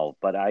resolved.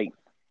 But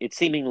it's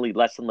seemingly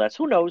less and less.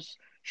 Who knows?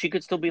 She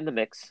could still be in the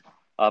mix.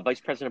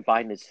 Vice President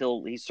Biden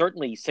he's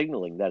certainly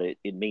signaling that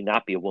it may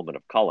not be a woman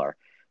of color.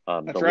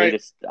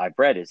 Latest I've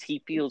read is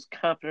he feels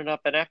confident enough.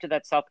 And after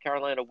that South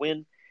Carolina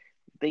win,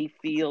 they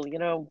feel,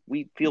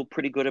 we feel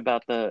pretty good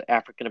about the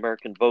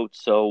African-American vote.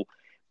 So,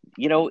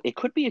 it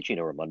could be a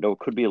Gina Raimondo. It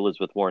could be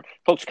Elizabeth Warren.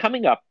 Folks,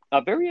 coming up,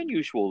 very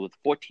unusual with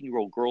a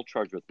 14-year-old girl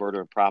charged with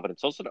murder in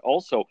Providence.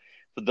 Also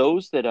for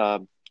those that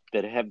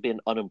have been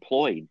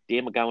unemployed,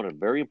 Dan McGowan, a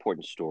very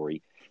important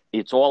story.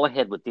 It's all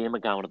ahead with Dan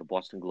McGowan of the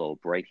Boston Globe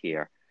right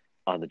here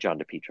on the John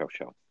DePietro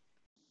Show.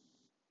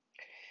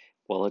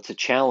 Well, it's a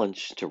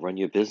challenge to run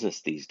your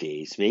business these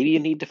days. Maybe you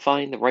need to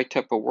find the right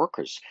type of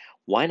workers.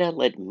 Why not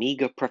let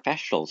MEGA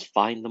Professionals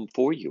find them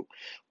for you?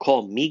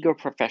 Call MEGA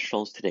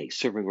Professionals today,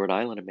 serving Rhode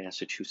Island and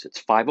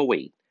Massachusetts,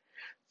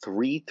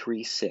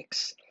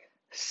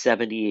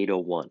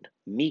 508-336-7801.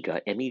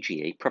 MEGA,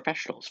 M-E-G-A,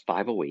 Professionals,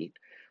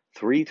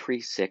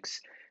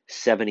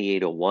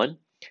 508-336-7801.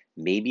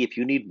 Maybe if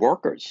you need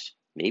workers,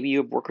 maybe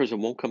you have workers that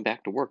won't come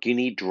back to work. You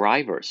need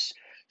drivers,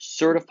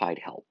 certified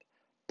help,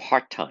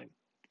 part-time,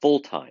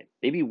 full-time,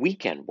 maybe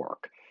weekend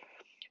work.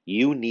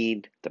 You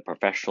need the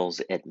professionals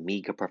at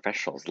MEGA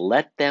Professionals.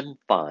 Let them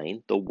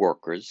find the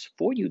workers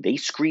for you. They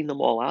screen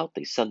them all out.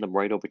 They send them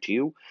right over to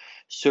you.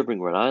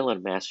 Serving Rhode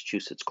Island,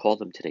 Massachusetts. Call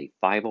them today,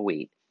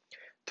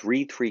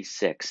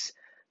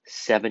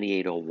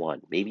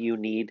 508-336-7801. Maybe you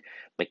need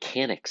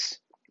mechanics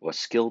or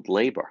skilled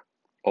labor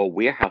or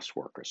warehouse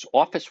workers,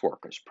 office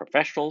workers,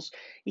 professionals,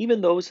 even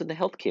those in the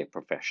healthcare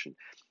profession.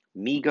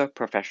 MEGA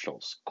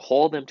Professionals.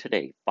 Call them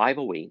today,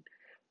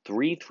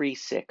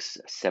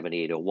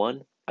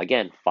 508-336-7801.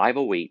 Again,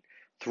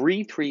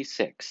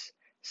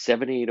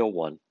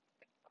 508-336-7801.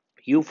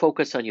 You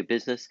focus on your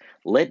business.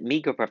 Let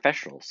MEGA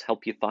Professionals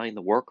help you find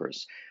the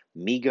workers.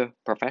 MEGA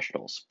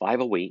Professionals,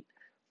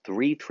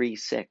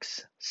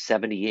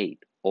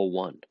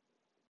 508-336-7801.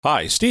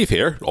 Hi, Steve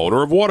here,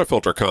 owner of Water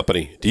Filter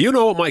Company. Do you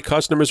know what my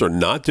customers are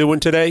not doing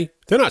today?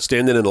 They're not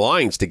standing in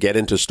lines to get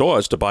into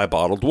stores to buy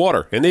bottled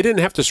water, and they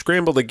didn't have to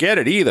scramble to get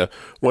it either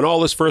when all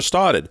this first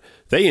started.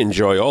 They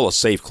enjoy all the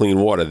safe,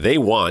 clean water they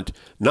want,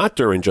 not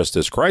during just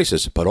this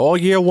crisis, but all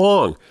year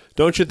long.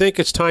 Don't you think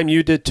it's time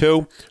you did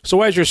too?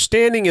 So as you're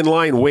standing in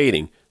line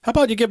waiting, how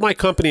about you give my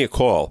company a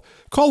call?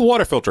 Call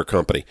Water Filter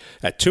Company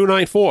at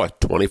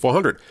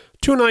 294-2400,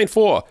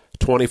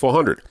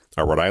 294-2400.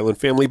 A Rhode Island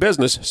family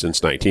business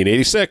since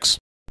 1986.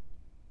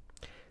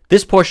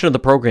 This portion of the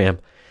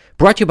program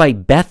brought to you by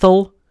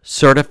Bethel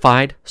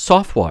Certified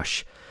Soft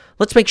Wash.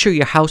 Let's make sure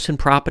your house and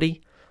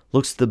property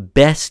looks the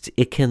best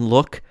it can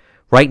look.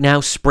 Right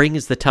now, spring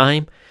is the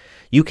time.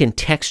 You can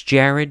text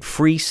Jared,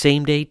 free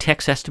same-day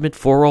text estimate,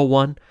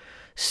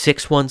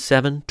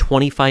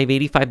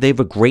 401-617-2585. They have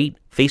a great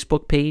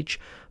Facebook page,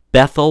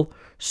 Bethel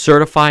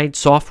Certified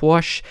Soft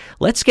Wash.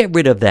 Let's get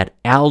rid of that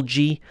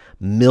algae,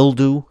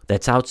 mildew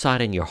that's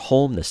outside in your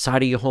home, the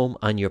side of your home,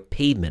 on your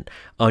pavement,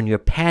 on your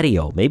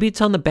patio. Maybe it's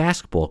on the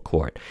basketball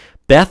court.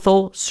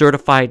 Bethel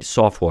Certified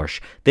Soft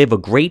Wash. They have a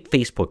great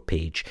Facebook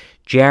page.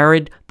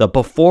 Jared, the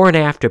before and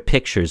after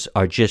pictures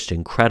are just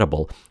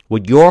incredible.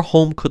 What your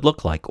home could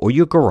look like, or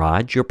your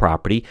garage, your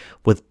property,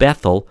 with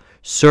Bethel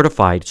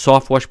Certified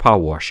Soft Wash Power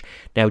Wash.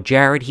 Now,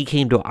 Jared, he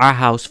came to our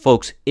house.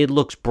 Folks, it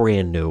looks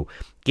brand new.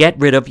 Get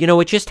rid of,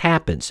 it just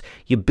happens.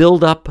 You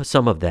build up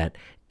some of that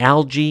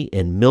algae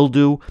and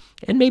mildew,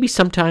 and maybe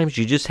sometimes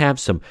you just have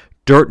some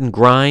dirt and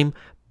grime.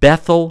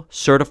 Bethel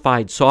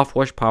Certified Soft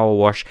Wash Power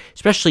Wash,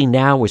 especially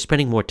now we're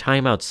spending more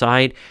time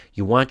outside.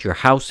 You want your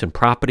house and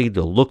property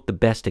to look the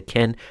best it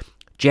can.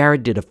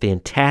 Jared did a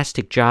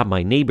fantastic job.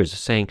 My neighbors are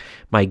saying,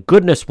 my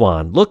goodness,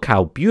 Juan, look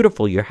how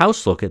beautiful your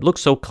house looks. It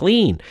looks so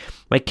clean.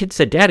 My kid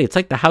said, Daddy, it's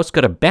like the house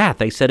got a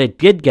bath. I said, it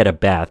did get a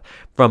bath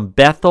from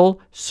Bethel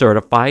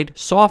Certified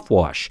Soft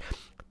Wash.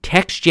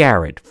 Text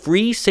Jared,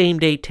 free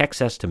same-day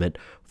text estimate,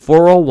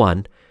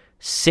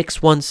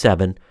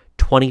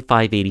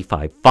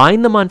 401-617-2585.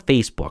 Find them on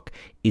Facebook.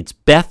 It's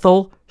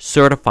Bethel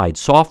Certified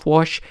Soft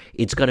Wash.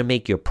 It's going to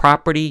make your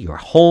property, your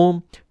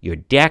home, your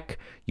deck,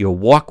 your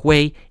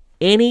walkway,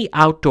 any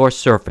outdoor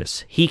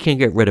surface, he can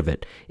get rid of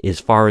it. As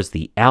far as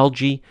the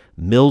algae,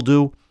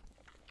 mildew,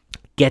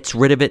 gets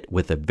rid of it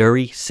with a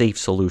very safe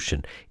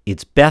solution.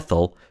 It's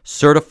Bethel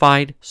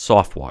Certified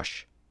Soft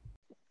Wash.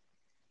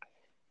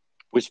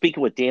 We're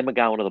speaking with Dan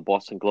McGowan of the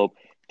Boston Globe.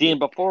 Dan,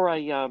 before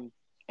I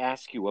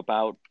ask you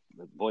about,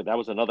 boy, that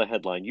was another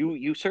headline.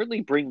 You certainly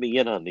bring me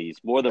in on these.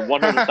 More than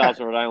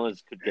 100,000 Rhode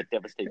Islanders could get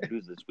devastating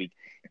news this week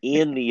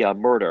in the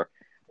murder.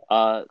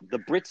 The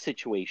Brit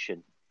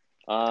situation.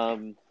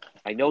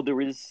 I know there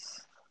is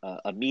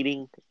a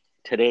meeting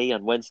today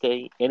on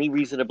Wednesday. Any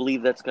reason to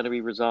believe that's going to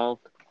be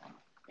resolved?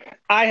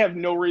 I have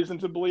no reason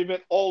to believe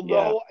it.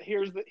 Although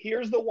here's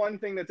the one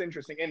thing that's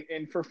interesting,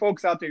 and for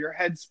folks out there, your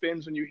head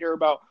spins when you hear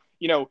about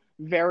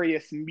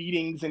various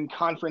meetings and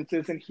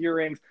conferences and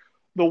hearings.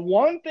 The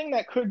one thing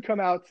that could come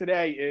out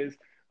today is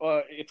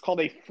it's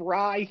called a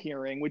Fry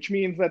hearing, which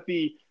means that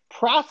the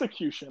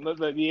prosecution,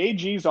 the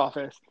AG's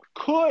office,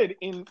 could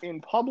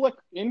in public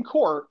in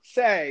court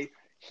say,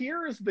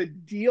 here's the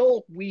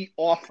deal we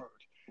offered.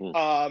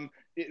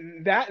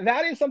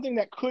 That is something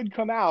that could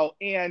come out,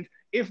 and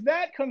if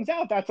that comes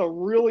out, that's a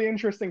really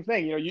interesting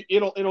thing.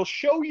 It'll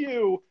show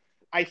you,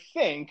 I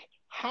think,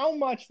 how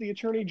much the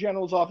Attorney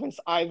General's office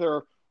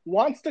either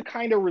wants to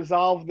kind of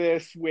resolve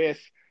this with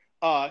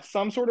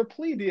some sort of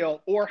plea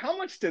deal, or how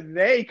much do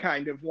they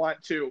kind of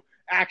want to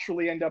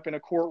actually end up in a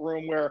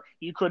courtroom where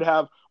you could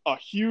have a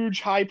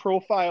huge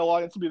high-profile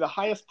audience. It'll be the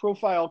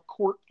highest-profile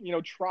court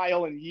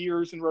trial in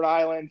years in Rhode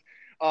Island.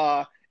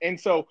 And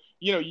so,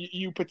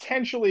 you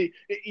potentially,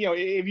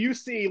 if you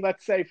see,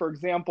 let's say, for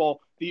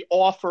example, the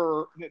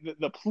offer,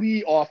 the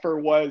plea offer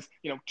was,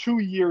 2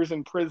 years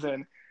in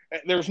prison.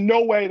 There's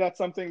no way that's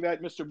something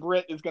that Mr.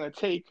 Britt is going to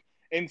take.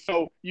 And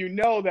so,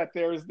 that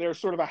there's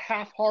sort of a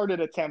half-hearted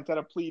attempt at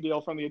a plea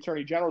deal from the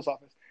Attorney General's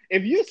office.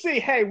 If you see,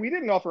 hey, we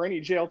didn't offer any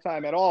jail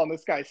time at all, and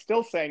this guy's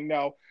still saying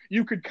no,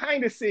 you could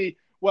kind of see,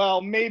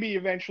 well, maybe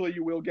eventually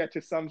you will get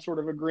to some sort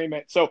of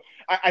agreement. So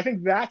I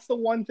think that's the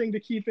one thing to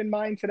keep in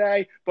mind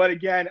today. But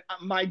again,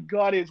 my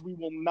gut is we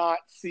will not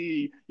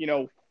see,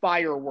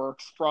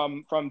 fireworks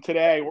from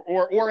today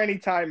or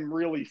anytime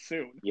really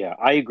soon. Yeah,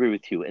 I agree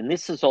with you. And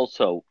this is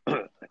also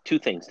two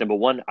things. Number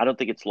one, I don't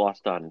think it's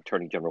lost on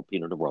Attorney General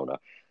Peter Neronha.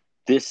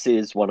 This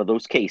is one of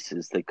those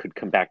cases that could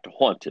come back to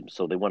haunt him.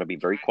 So they want to be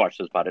very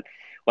cautious about it.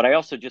 What I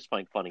also just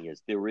find funny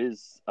is there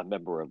is a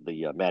member of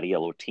the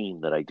Mattiello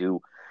team that I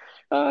do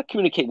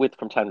communicate with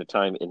from time to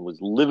time, and was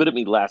livid at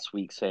me last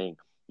week saying,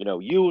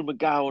 you and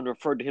McGowan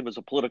referred to him as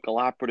a political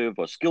operative,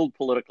 or skilled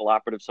political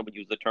operative. Someone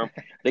used the term.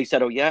 They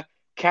said, oh, yeah,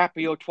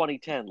 Caprio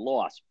 2010,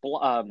 lost.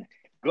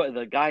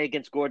 The guy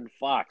against Gordon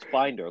Fox,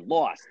 Binder,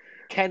 lost.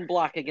 Ken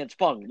Block against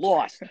Fung,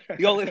 lost.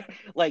 The only,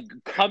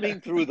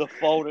 coming through the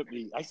phone at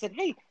me. I said,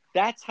 hey,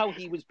 that's how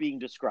he was being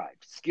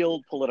described.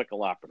 Skilled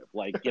political operative.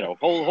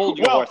 Hold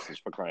your horses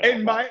for crying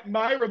out loud. And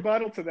my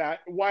rebuttal to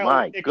that,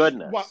 while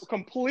goodness,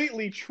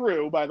 completely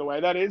true, by the way,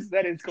 that is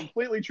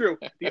completely true.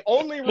 The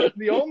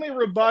only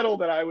rebuttal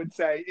that I would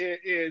say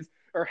is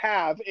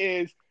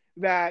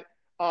that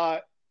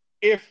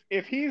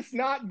if he's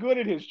not good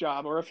at his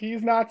job, or if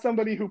he's not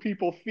somebody who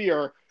people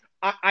fear,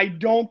 I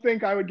don't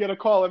think I would get a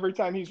call every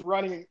time he's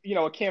running,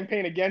 a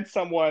campaign against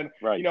someone,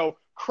 right.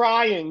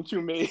 Crying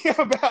to me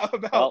about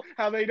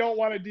how they don't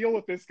want to deal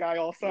with this guy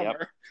all summer.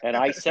 Yep. And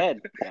I said,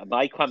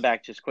 my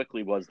comeback just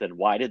quickly was, then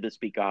why did the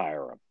speaker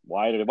hire him?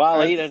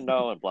 He didn't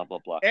know, and blah, blah,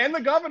 blah. And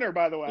the governor,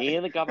 by the way.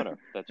 And the governor.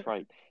 That's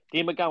right.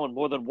 Dan McGowan,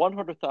 more than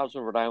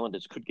 100,000 Rhode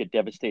Islanders could get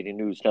devastating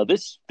news. Now,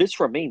 this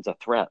remains a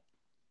threat.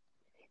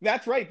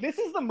 That's right. This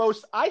is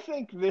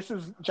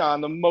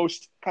John, the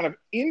most kind of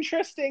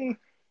interesting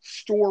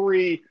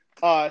storyline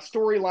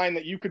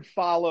that you could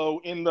follow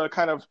in the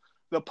kind of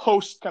the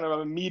post kind of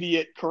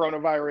immediate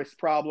coronavirus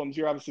problems.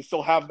 You obviously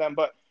still have them,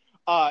 but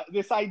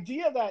this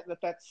idea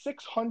that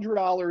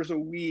 $600 a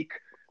week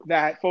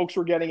that folks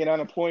were getting in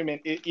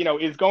unemployment,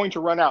 is going to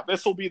run out.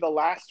 This will be the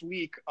last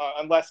week,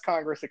 unless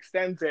Congress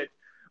extends it,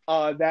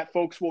 that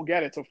folks will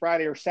get it. So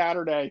Friday or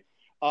Saturday,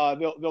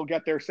 they'll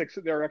get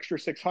their extra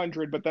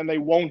 600, but then they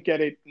won't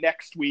get it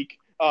next week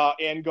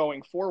and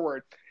going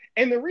forward.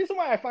 And the reason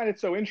why I find it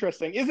so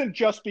interesting isn't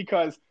just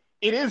because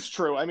it is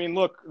true. I mean,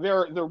 look,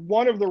 they're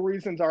one of the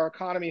reasons our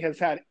economy has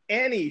had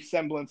any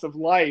semblance of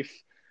life.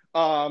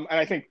 And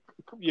I think,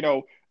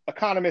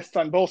 economists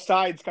on both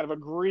sides kind of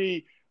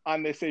agree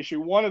on this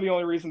issue. One of the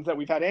only reasons that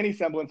we've had any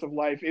semblance of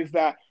life is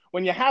that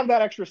when you have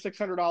that extra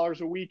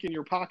 $600 a week in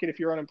your pocket, if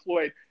you're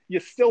unemployed, you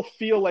still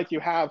feel like you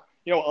have,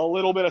 a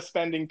little bit of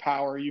spending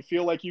power. You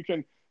feel like you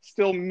can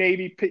still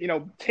maybe,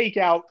 take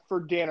out for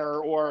dinner,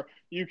 or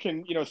you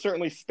can,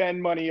 certainly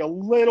spend money a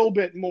little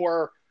bit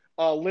more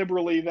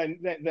liberally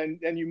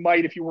than you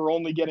might if you were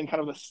only getting kind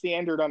of the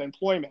standard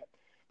unemployment.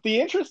 The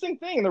interesting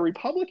thing, the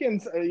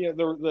Republicans,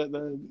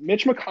 the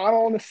Mitch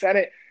McConnell in the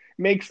Senate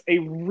makes a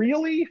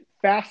really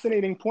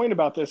fascinating point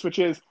about this, which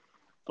is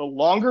the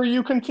longer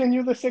you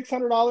continue the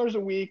 $600 a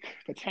week,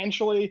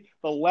 potentially,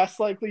 the less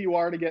likely you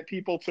are to get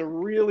people to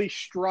really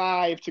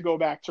strive to go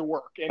back to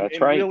work and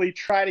really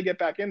try to get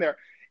back in there.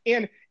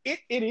 And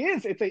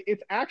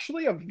it's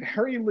actually a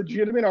very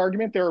legitimate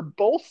argument. There are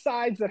both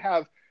sides that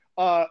have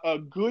a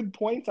good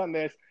points on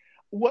this.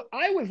 What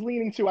I was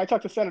leaning to, I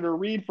talked to Senator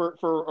Reid for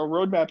a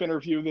roadmap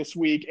interview this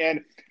week,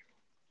 and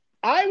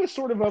I was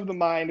sort of the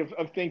mind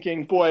of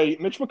thinking, boy,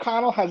 Mitch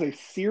McConnell has a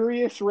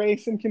serious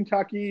race in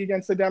Kentucky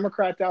against the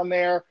Democrat down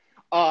there.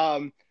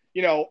 At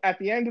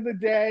the end of the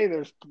day,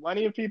 there's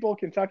plenty of people in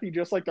Kentucky,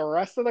 just like the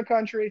rest of the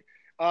country.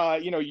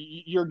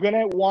 You're going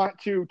to want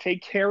to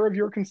take care of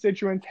your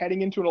constituents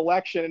heading into an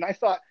election. And I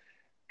thought,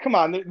 come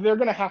on, they're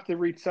going to have to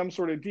reach some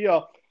sort of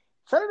deal.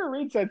 Senator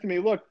Reid said to me,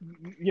 look,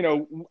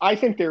 I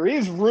think there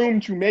is room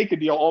to make a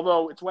deal,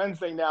 although it's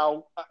Wednesday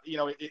now.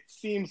 It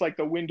seems like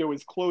the window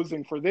is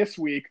closing for this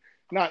week.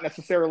 Not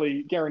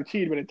necessarily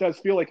guaranteed, but it does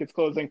feel like it's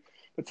closing.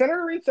 But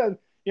Senator Reid said,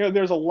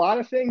 there's a lot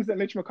of things that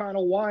Mitch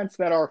McConnell wants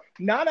that are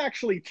not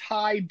actually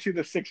tied to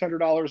the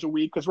 $600 a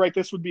week, because, right,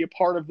 this would be a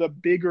part of the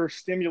bigger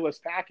stimulus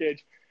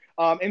package.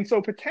 And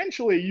so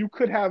potentially you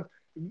could have,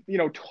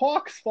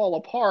 talks fall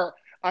apart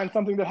on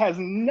something that has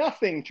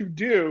nothing to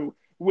do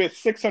with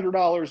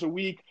 $600 a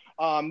week.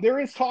 There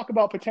is talk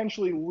about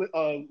potentially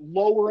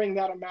lowering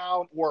that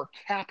amount or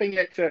capping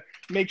it to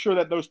make sure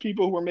that those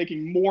people who are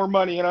making more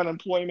money in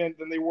unemployment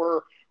than they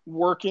were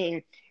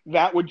working,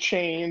 that would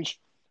change.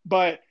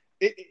 But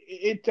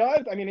it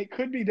does. I mean, it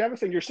could be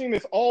devastating. You're seeing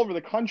this all over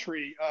the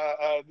country.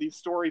 These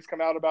stories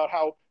come out about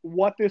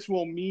what this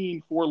will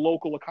mean for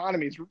local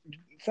economies.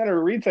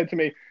 Senator Reid said to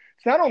me,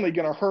 it's not only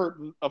going to hurt,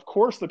 of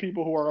course, the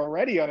people who are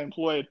already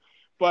unemployed,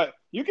 but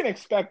you can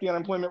expect the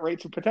unemployment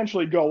rate to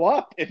potentially go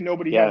up if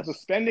nobody has the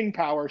spending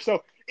power.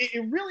 So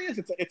it really is.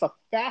 It's a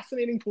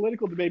fascinating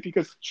political debate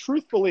because,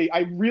 truthfully, I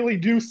really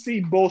do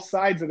see both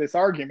sides of this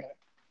argument.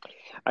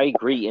 I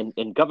agree.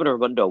 And Governor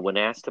Raimondo, when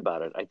asked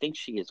about it, I think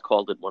she has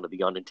called it one of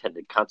the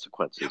unintended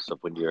consequences of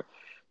when you're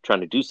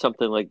trying to do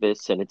something like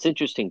this. And it's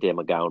interesting, Dan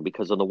McGowan,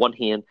 because on the one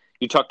hand,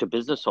 you talk to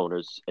business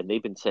owners, and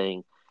they've been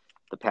saying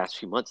the past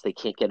few months they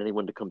can't get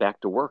anyone to come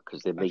back to work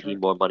because they're making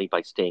more money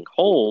by staying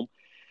home.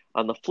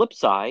 On the flip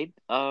side,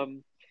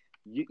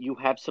 you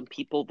have some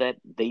people that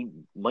they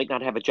might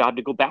not have a job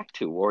to go back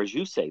to, or as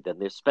you say, then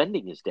their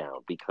spending is down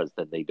because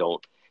then they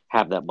don't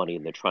have that money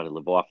and they're trying to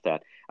live off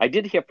that. I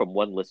did hear from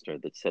one listener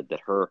that said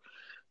that her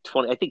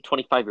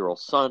 25-year-old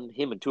son,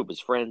 him and two of his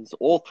friends,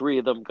 all three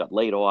of them got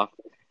laid off.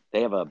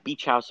 They have a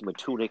beach house in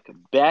Matunic,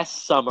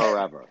 best summer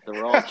ever.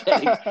 They're all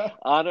getting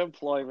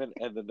unemployment,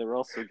 and then they're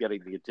also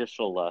getting the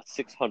additional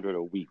 $600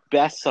 a week.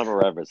 Best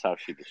summer ever is how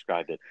she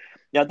described it.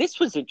 Now, this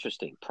was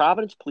interesting.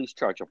 Providence police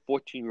charge a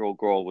 14-year-old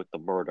girl with the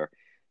murder.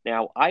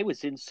 Now, I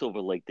was in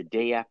Silver Lake the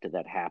day after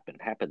that happened.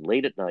 It happened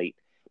late at night.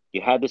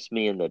 You had this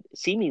man that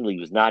seemingly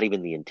was not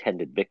even the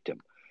intended victim.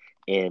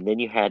 And then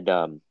you had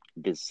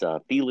this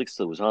Felix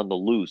that was on the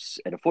loose,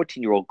 and a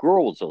 14-year-old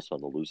girl was also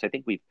on the loose. I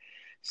think we've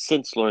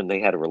since learned they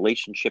had a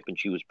relationship and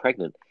she was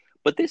pregnant.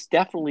 But this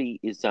definitely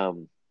is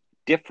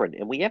different.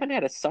 And we haven't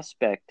had a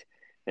suspect,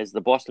 as the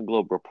Boston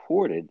Globe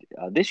reported,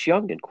 this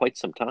young in quite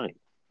some time.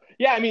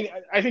 Yeah, I mean,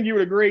 I think you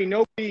would agree.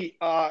 No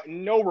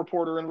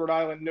reporter in Rhode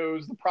Island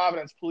knows the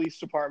Providence Police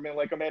Department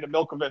like Amanda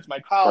Milkovich, my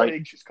colleague.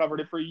 Right. She's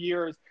covered it for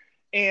years.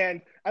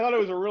 And I thought it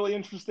was a really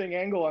interesting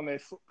angle on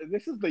this.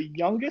 This is the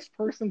youngest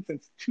person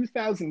since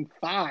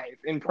 2005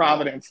 in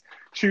Providence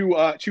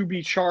to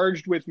be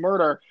charged with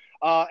murder.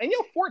 And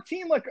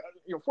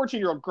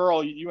 14-year-old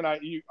girl, you and I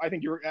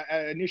think your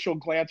initial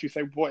glance, you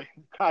say, boy,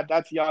 God,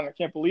 that's young. I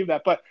can't believe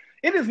that. But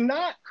it is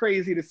not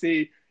crazy to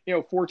see,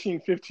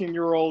 14,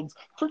 15-year-olds,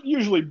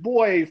 usually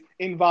boys,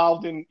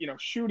 involved in,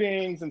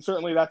 shootings. And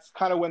certainly that's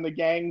kind of when the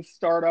gangs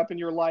start up in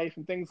your life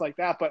and things like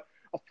that. But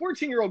a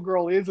 14-year-old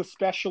girl is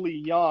especially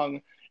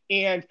young.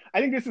 And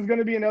I think this is going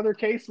to be another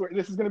case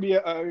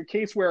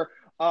where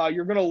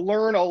You're going to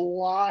learn a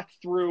lot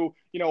through,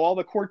 all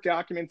the court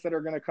documents that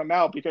are going to come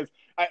out, because,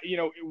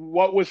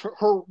 what was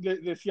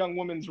this young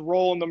woman's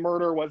role in the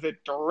murder? Was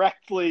it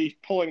directly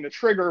pulling the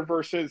trigger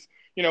versus,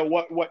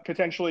 what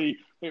potentially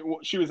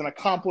she was an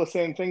accomplice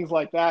in, things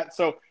like that.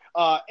 So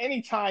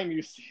anytime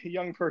you see a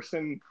young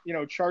person,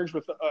 charged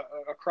with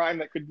a crime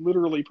that could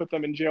literally put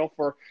them in jail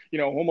for,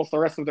 almost the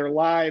rest of their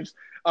lives,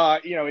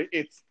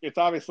 it's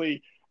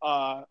obviously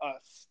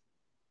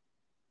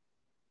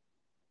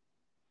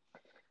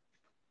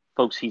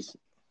folks, he's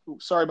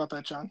sorry about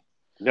that, John.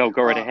 No,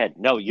 go right ahead.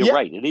 No, you're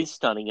right. It is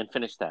stunning, and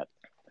finish that.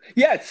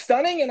 Yeah, it's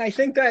stunning, and I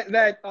think that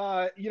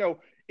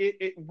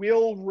it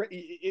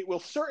will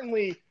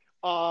certainly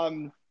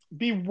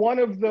be one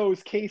of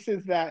those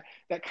cases that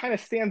kind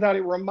of stands out.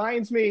 It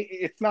reminds me,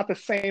 it's not the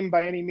same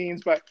by any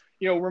means, but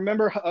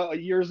remember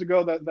years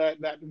ago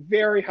that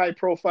very high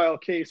profile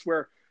case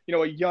where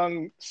a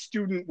young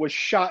student was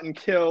shot and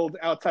killed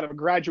outside of a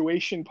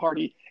graduation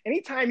party.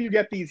 Anytime you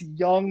get these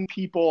young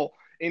people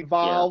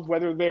involved,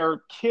 whether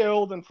they're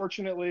killed,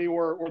 unfortunately,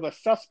 or the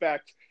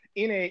suspect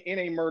in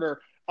a murder,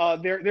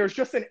 there's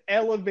just an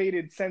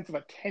elevated sense of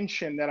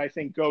attention that I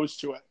think goes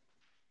to it.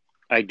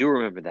 I do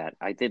remember that.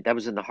 I did. That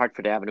was in the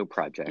Hartford Avenue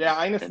project.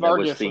 Yeah, Ines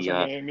Vargas was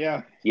the name.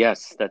 Yeah.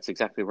 Yes, that's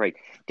exactly right.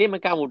 Dan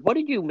McGowan, what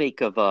did you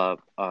make of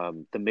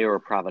the mayor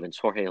of Providence,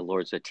 Jorge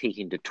Elorza,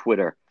 taking to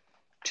Twitter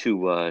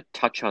to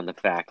touch on the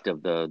fact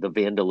of the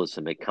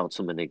vandalism at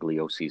Councilman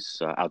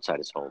Igliozzi's outside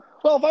his home?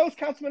 Well, if I was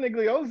Councilman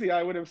Igliozzi,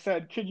 I would have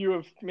said, could you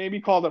have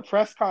maybe called a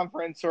press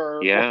conference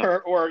or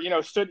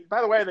stood. By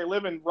the way, they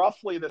live in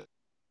roughly the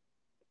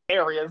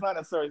area. It's not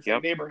necessarily the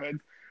same neighborhood,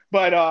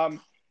 but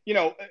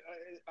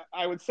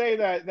I would say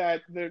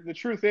that the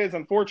truth is,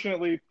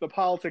 unfortunately, the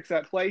politics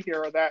at play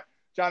here are that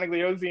John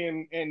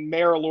Igliozzi and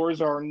Mayor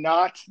Elorza are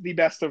not the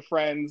best of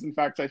friends. In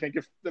fact, I think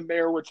if the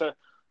mayor were to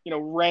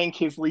rank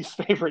his least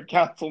favorite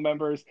council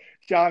members,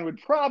 John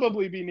would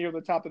probably be near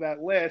the top of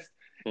that list.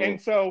 And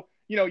so,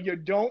 you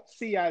don't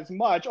see as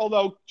much,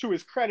 although to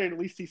his credit, at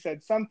least he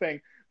said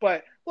something.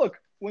 But look,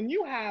 when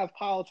you have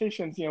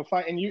politicians,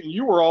 and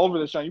you were all over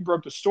this, John, you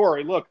broke the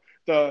story. Look,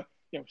 the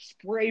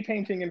spray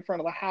painting in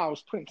front of the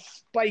house, putting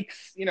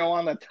spikes,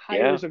 on the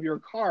tires of your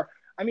car.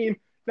 I mean,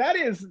 that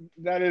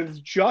is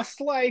just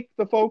like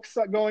the folks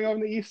going on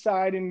the east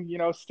side and,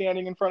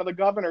 standing in front of the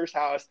governor's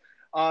house.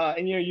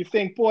 And, you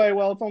think, boy,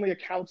 well, it's only a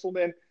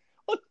councilman.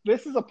 Look,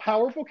 this is a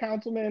powerful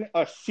councilman,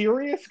 a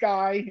serious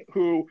guy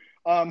who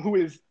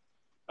is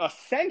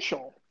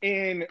essential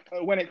in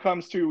when it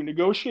comes to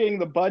negotiating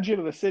the budget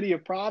of the city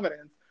of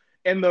Providence.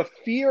 And the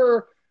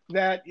fear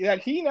that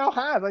he now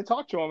has, I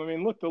talked to him. I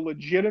mean, look, the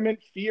legitimate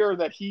fear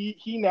that he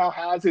now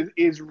has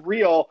is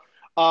real.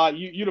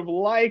 You'd have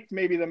liked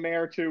maybe the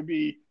mayor to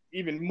be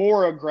even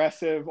more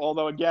aggressive,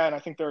 although again, I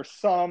think there's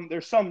some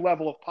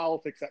level of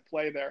politics at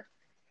play there.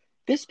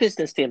 This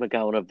business, Dan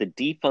McGowan, of the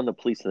defund the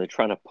police and they're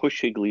trying to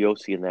push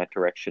Igliozzi in that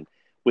direction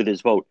with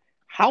his vote,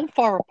 how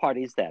far apart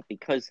is that?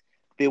 Because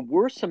there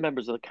were some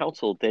members of the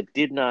council that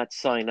did not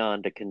sign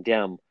on to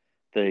condemn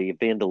the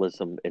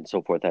vandalism and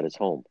so forth at his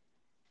home.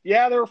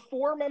 Yeah, there are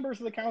 4 members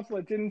of the council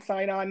that didn't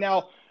sign on.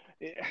 Now,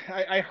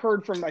 I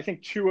heard from, I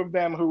think, 2 of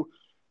them who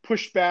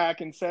pushed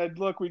back and said,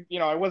 look,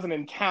 I wasn't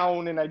in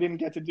town and I didn't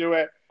get to do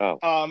it.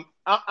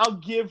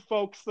 I'll give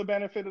folks the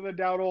benefit of the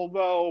doubt,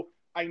 although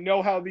I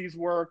know how these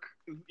work.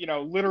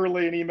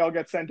 Literally an email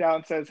gets sent out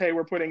and says, hey,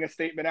 we're putting a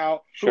statement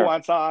out. Who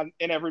wants on?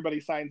 And everybody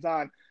signs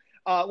on.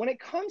 When it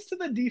comes to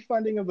the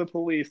defunding of the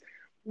police,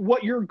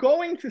 what you're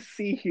going to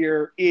see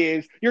here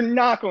is you're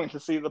not going to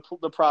see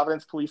the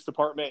Providence Police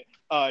Department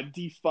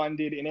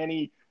defunded in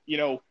any,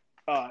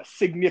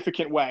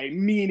 significant way,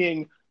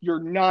 meaning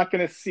you're not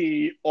going to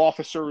see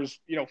officers,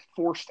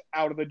 forced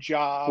out of the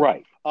job.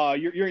 Right.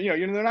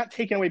 They're not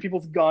taking away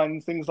people's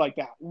guns, things like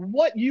that.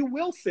 What you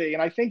will see,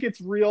 and I think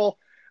it's real,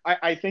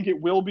 I think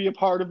it will be a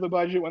part of the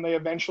budget when they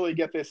eventually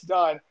get this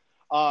done.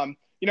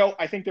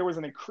 I think there was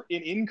an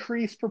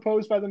increase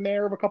proposed by the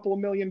mayor of a couple of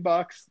 $1 million.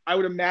 I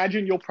would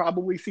imagine you'll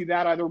probably see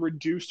that either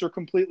reduced or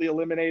completely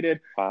eliminated.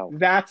 Wow.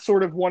 That's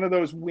sort of one of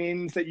those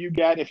wins that you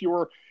get if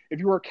you're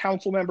a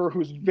council member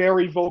who's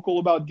very vocal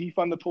about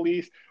defund the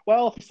police.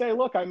 Well, if you say,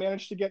 look, I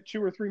managed to get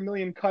 $2 or $3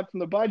 million cut from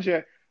the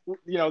budget,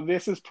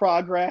 this is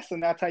progress,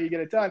 and that's how you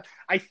get it done.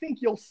 I think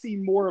you'll see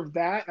more of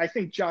that. I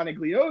think John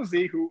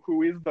Igliozzi,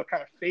 who is the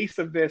kind of face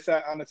of this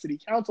on the city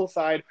council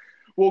side,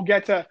 will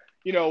get to,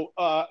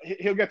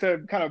 he'll get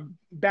to kind of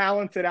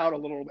balance it out a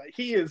little bit.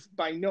 He is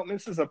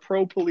this is a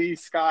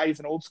pro-police guy. He's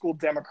an old school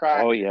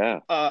Democrat. Oh, yeah.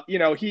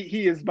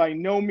 He is by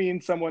no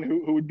means someone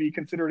who would be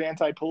considered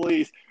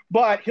anti-police,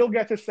 but he'll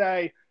get to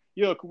say,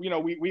 look,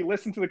 we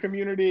listen to the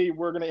community.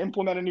 We're going to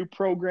implement a new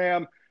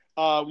program.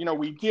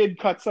 We did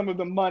cut some of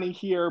the money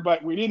here,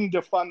 but we didn't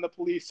defund the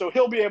police. So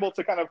he'll be able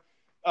to kind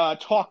of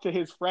talk to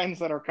his friends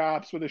that are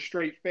cops with a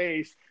straight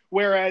face.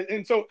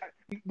 So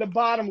the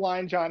bottom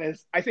line, John,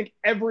 is I think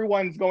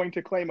everyone's going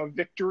to claim a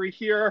victory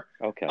here.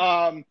 Okay.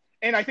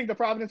 And I think the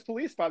Providence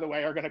Police, by the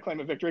way, are going to claim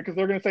a victory because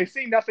they're going to say,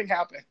 see, nothing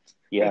happened.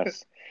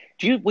 Yes.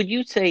 Would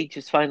you say,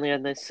 just finally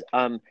on this,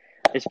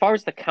 as far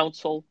as the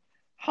council,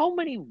 How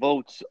many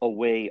votes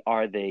away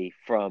are they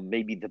from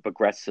maybe the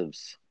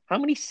progressives? How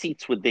many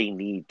seats would they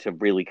need to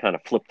really kind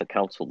of flip the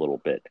council a little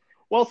bit?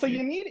 Well, so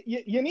you need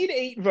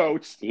 8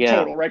 votes Yeah.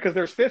 total, right? Because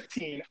there's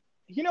 15.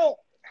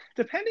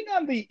 Depending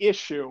on the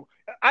issue,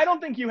 I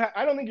don't think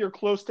you're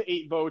close to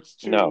 8 votes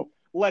to No.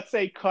 let's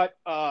say cut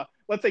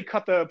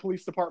the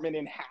police department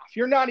in half.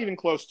 You're not even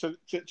close to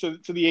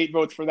the 8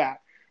 votes for that.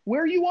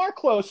 Where you are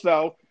close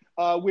though,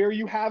 where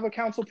you have a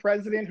council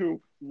president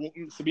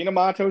Sabina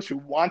Matos, who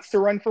wants to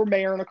run for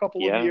mayor in a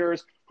couple of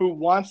years, who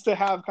wants to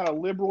have kind of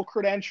liberal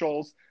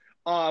credentials.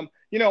 I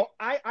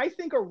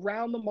think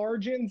around the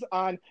margins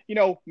on,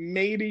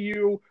 maybe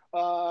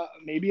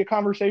a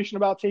conversation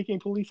about taking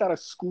police out of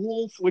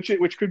schools,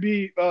 which could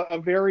be a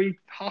very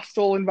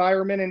hostile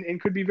environment and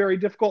could be very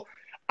difficult.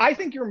 I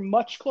think you're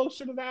much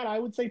closer to that. I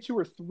would say 2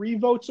 or 3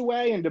 votes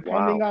away, and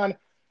depending on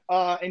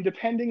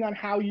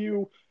how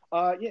you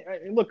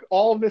look,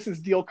 all of this is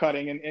deal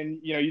cutting, and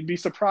you'd be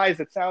surprised.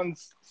 It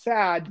sounds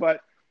sad, but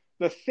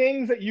the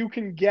things that you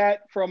can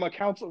get from a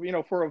council,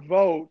 for a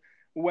vote,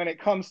 when it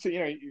comes to,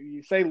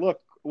 you say,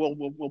 look,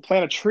 we'll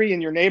plant a tree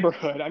in your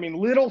neighborhood. I mean,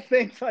 little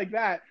things like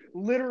that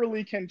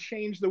literally can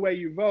change the way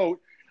you vote.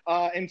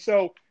 And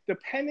so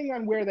depending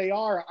on where they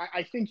are,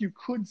 I think you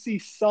could see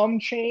some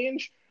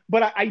change,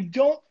 but I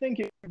don't think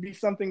it would be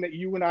something that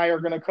you and I are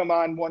going to come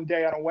on one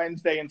day on a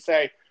Wednesday and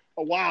say,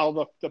 oh,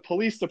 wow, the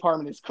police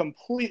department is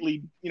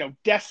completely,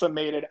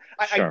 decimated.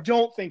 Sure. I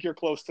don't think you're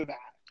close to that.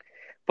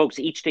 Folks,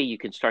 each day you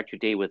can start your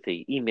day with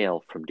an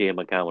email from Dan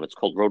McGowan. It's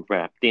called Road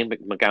Wrap. Dan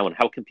McGowan,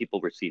 how can people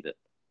receive it?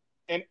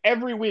 And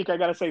every week, I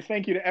got to say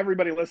thank you to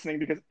everybody listening,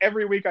 because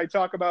every week I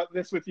talk about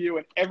this with you,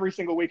 and every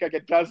single week I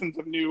get dozens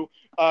of new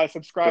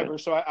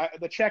subscribers. Good. So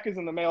the check is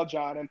in the mail,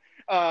 John. And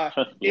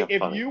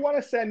if you want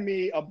to send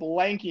me a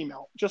blank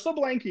email, just a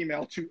blank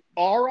email to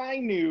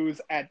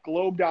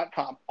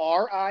rinews@globe.com,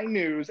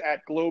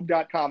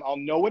 rinews@globe.com, I'll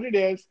know what it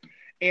is.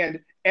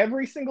 And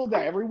every single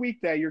day, every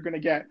weekday, you're going to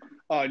get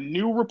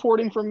new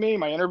reporting from me,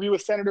 my interview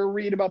with Senator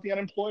Reid about the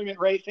unemployment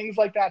rate, things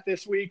like that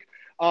this week.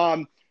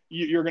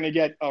 You're going to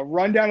get a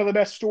rundown of the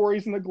best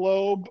stories in the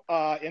Globe,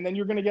 and then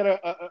you're going to get an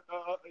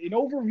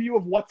overview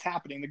of what's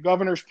happening. The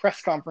governor's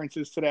press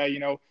conferences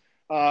today,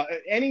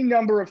 any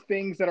number of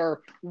things that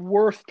are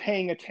worth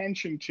paying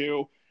attention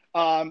to.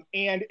 And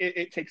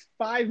it takes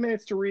 5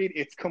 minutes to read.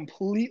 It's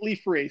completely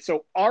free.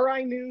 So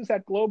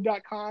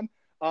rinews@globe.com.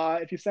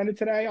 If you send it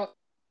today, I'll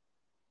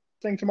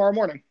sing tomorrow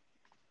morning.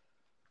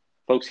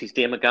 Folks, he's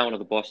Dan McGowan of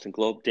the Boston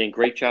Globe. Dan,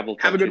 great job. We'll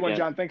have a good one,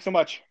 John. Thanks so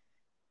much.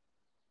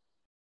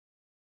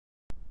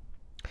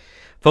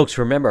 Folks,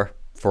 remember,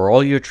 for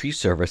all your tree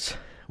service,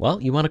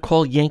 well, you want to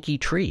call Yankee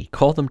Tree.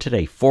 Call them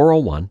today,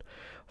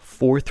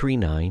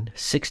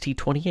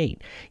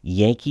 401-439-6028.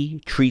 Yankee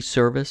Tree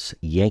Service,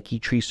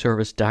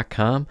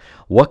 yankeetreeservice.com.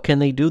 What can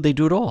they do? They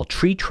do it all.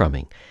 Tree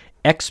trimming,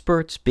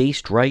 experts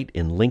based right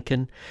in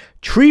Lincoln,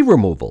 tree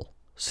removal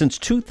since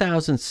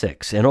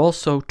 2006, and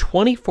also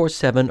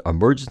 24/7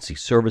 emergency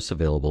service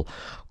available.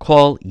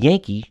 Call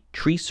Yankee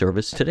Tree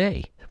Service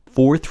today,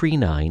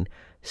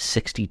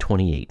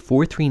 439-6028,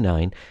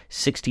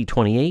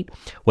 439-6028.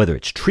 Whether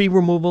it's tree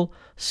removal,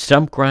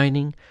 stump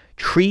grinding,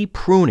 tree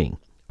pruning,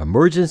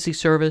 emergency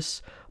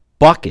service,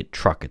 bucket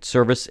trucket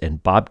service,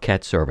 and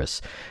bobcat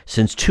service.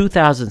 Since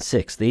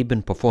 2006, they've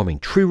been performing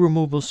tree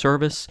removal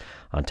service.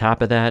 On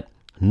top of that,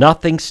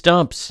 nothing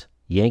stumps.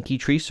 Yankee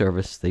Tree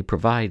Service, they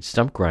provide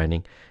stump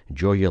grinding.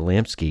 Enjoy your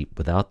landscape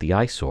without the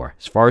eyesore.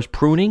 As far as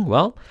pruning,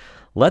 well,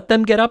 let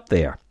them get up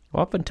there.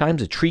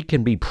 Oftentimes a tree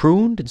can be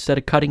pruned instead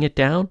of cutting it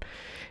down.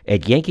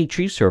 At Yankee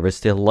Tree Service,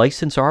 their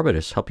licensed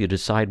arborists help you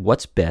decide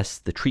what's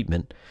best, the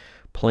treatment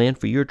plan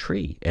for your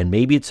tree. And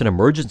maybe it's an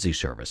emergency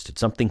service. Did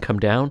something come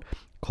down?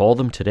 Call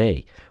them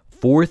today,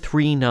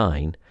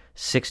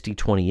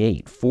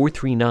 439-6028,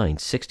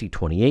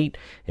 439-6028.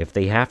 If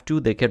they have to,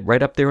 they get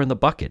right up there in the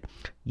bucket.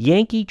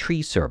 Yankee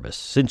Tree Service,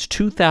 since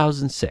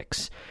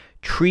 2006.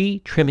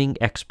 Tree trimming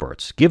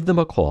experts. Give them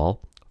a call,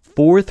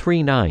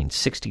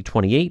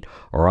 439-6028,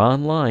 or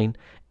online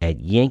at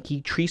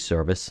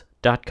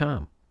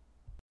yankeetreeservice.com.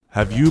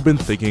 Have you been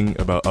thinking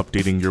about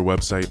updating your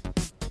website?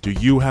 Do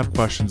you have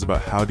questions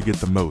about how to get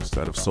the most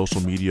out of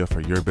social media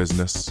for your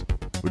business?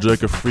 Would you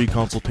like a free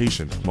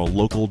consultation from a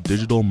local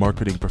digital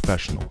marketing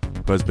professional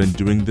who has been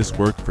doing this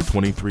work for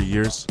 23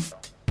 years?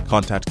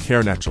 Contact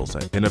Karen Etchels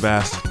at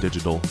Innovast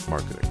Digital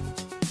Marketing.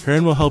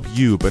 Karen will help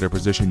you better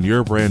position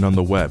your brand on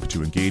the web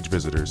to engage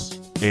visitors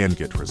and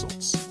get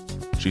results.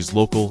 She's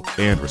local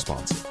and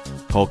responsive.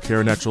 Call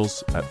Karen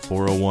Etchels at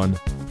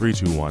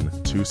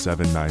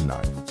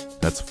 401-321-2799.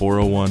 That's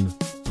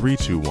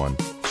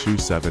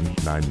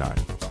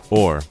 401-321-2799.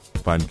 Or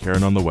find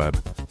Karen on the web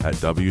at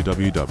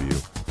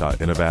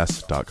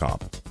www.innovast.com.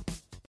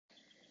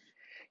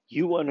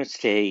 You want to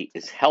stay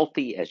as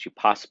healthy as you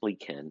possibly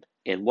can.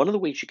 And one of the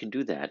ways you can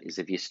do that is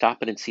if you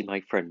stop in and see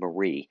my friend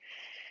Marie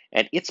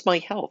at It's My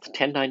Health,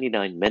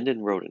 1099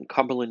 Mendon Road in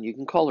Cumberland. You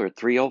can call her at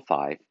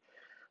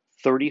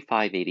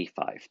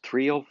 305-3585,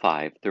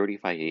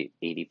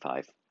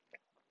 305-3585.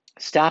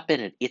 Stop in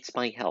at It's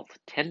My Health,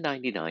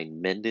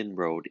 1099 Menden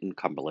Road in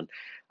Cumberland.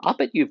 I'll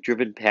bet you've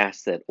driven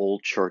past that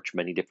old church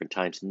many different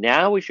times.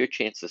 Now is your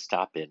chance to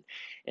stop in.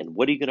 And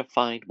what are you going to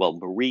find? Well,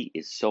 Marie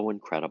is so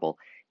incredible.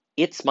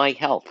 It's My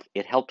Health.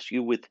 It helps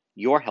you with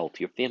your health,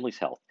 your family's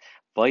health.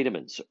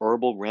 Vitamins,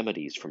 herbal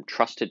remedies from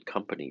trusted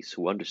companies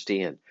who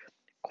understand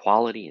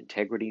quality,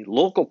 integrity,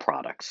 local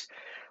products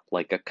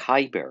like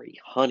acai berry,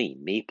 honey,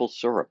 maple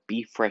syrup,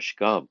 beef fresh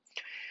gum.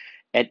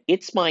 At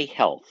It's My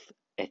Health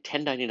at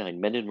 1099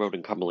 Menden Road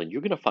in Cumberland,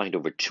 you're going to find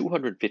over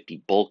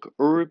 250 bulk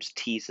herbs,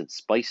 teas, and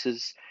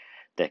spices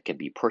that can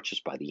be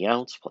purchased by the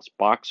ounce, plus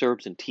box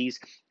herbs and teas.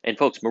 And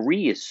folks,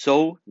 Marie is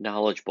so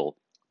knowledgeable.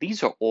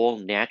 These are all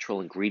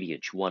natural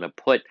ingredients you want to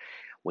put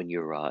when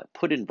you're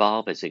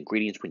involved as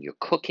ingredients when you're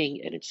cooking,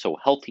 and it's so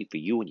healthy for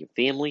you and your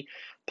family.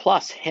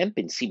 Plus, hemp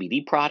and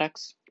CBD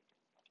products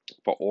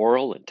for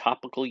oral and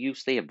topical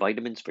use. They have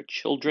vitamins for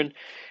children.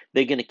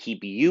 They're going to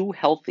keep you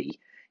healthy.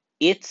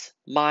 It's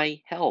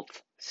My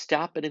Health.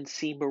 Stop it and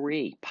see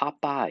Marie. Pop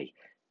by.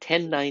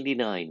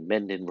 1099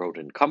 Menden Road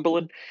in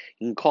Cumberland.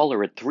 You can call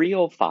her at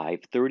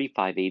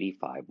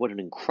 305-3585. What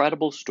an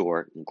incredible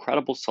store,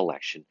 incredible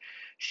selection.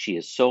 She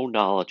is so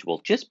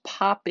knowledgeable. Just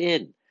pop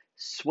in,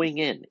 swing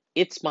in.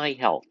 It's My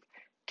Health.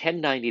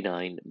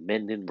 1099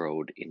 Menden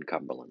Road in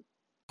Cumberland.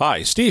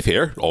 Hi, Steve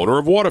here, owner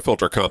of Water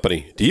Filter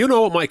Company. Do you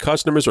know what my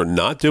customers are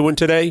not doing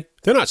today?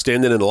 They're not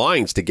standing in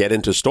lines to get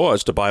into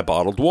stores to buy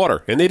bottled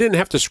water, and they didn't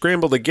have to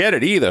scramble to get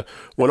it either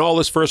when all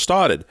this first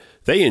started.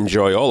 They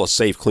enjoy all the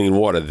safe, clean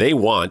water they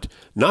want,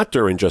 not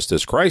during just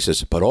this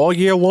crisis, but all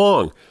year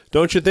long.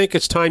 Don't you think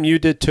it's time you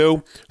did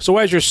too? So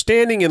as you're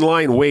standing in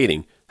line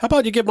waiting, how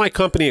about you give my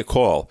company a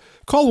call?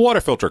 Call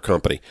Water Filter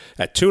Company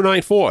at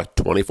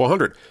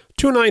 294-2400,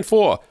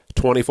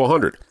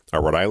 294-2400. A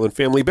Rhode Island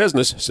family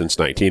business since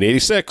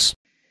 1986.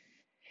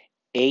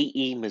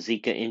 AE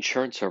Mazika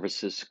Insurance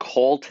Services.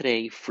 Call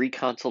today, free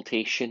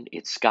consultation.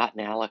 It's Scott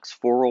and Alex,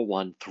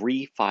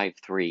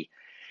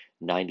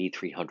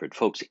 401-353-9300.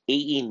 Folks,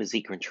 AE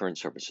Mazika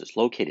Insurance Services,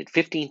 located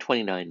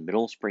 1529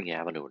 Middle Spring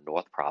Avenue in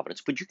North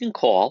Providence. But you can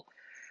call,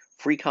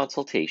 free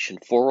consultation,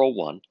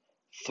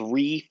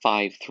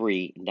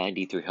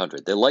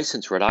 401-353-9300. They're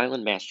licensed Rhode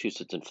Island,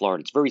 Massachusetts, and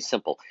Florida. It's very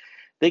simple.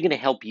 They're going to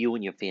help you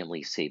and your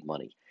family save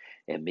money.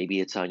 And maybe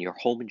it's on your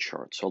home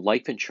insurance or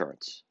life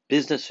insurance,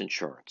 business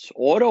insurance,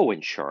 auto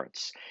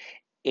insurance.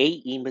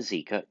 AE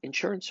Mazika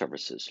Insurance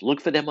Services.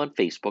 Look for them on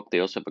Facebook. They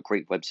also have a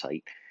great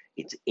website.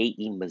 It's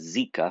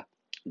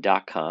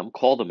aemazika.com.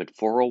 Call them at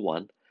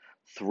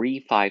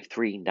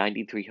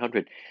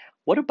 401-353-9300.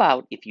 What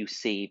about if you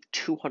save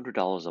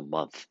 $200 a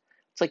month?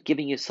 It's like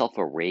giving yourself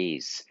a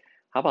raise.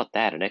 How about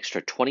that? An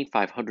extra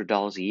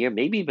 $2,500 a year,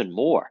 maybe even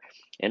more.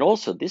 And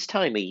also, this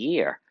time of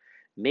year,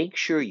 make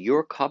sure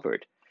you're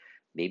covered.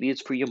 Maybe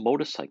it's for your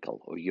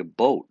motorcycle or your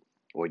boat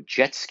or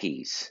jet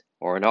skis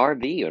or an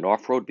RV or an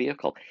off-road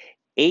vehicle.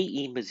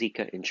 AE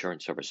Mazika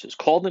Insurance Services.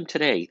 Call them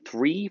today,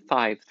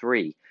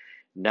 353-9300,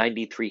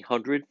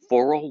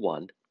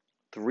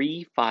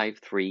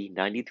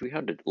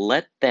 401-353-9300.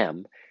 Let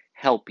them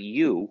help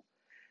you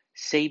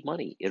save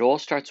money. It all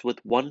starts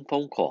with one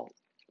phone call.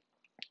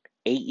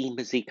 AE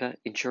Mazika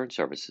Insurance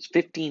Services,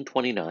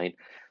 1529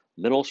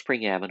 Middle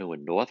Spring Avenue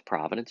in North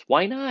Providence.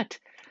 Why not?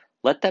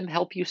 Let them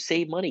help you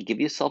save money.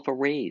 Give yourself a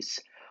raise.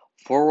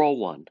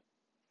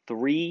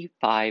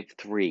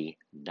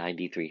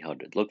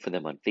 401-353-9300. Look for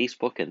them on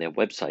Facebook, and their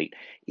website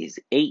is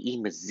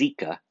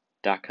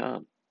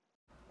aemazika.com.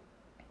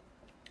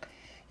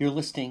 You're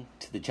listening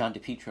to the John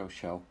DePietro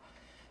Show.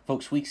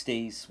 Folks,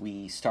 weekdays,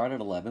 we start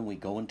at 11. We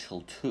go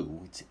until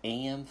 2. It's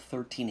AM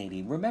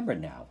 1380. Remember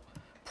now,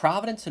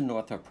 Providence and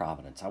North of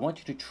Providence, I want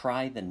you to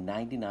try the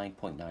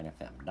 99.9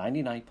 FM.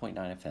 99.9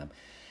 FM.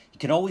 You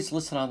can always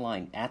listen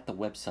online at the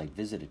website.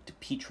 Visit it,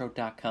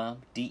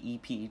 depetro.com,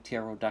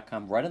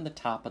 depetro.com. Right on the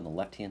top on the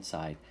left-hand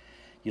side,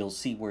 you'll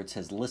see where it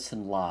says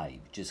Listen Live.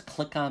 Just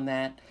click on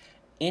that.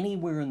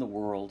 Anywhere in the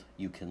world,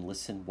 you can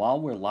listen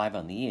while we're live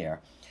on the air.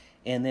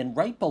 And then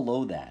right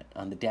below that,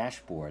 on the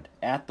dashboard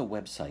at the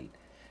website,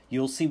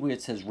 you'll see where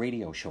it says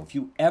Radio Show. If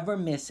you ever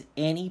miss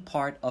any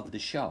part of the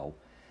show,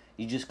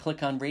 you just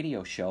click on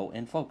Radio Show,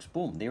 and folks,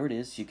 boom, there it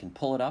is. You can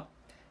pull it up.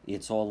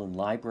 It's all in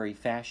library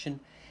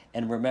fashion.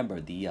 And remember,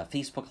 the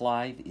Facebook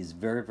Live is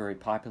very, very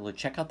popular.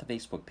 Check out the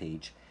Facebook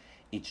page.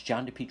 It's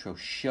John DePietro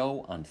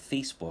Show on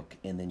Facebook.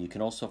 And then you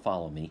can also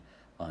follow me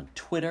on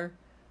Twitter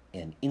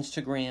and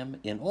Instagram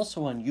and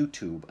also on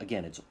YouTube.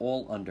 Again, it's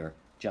all under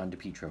John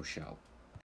DePietro Show.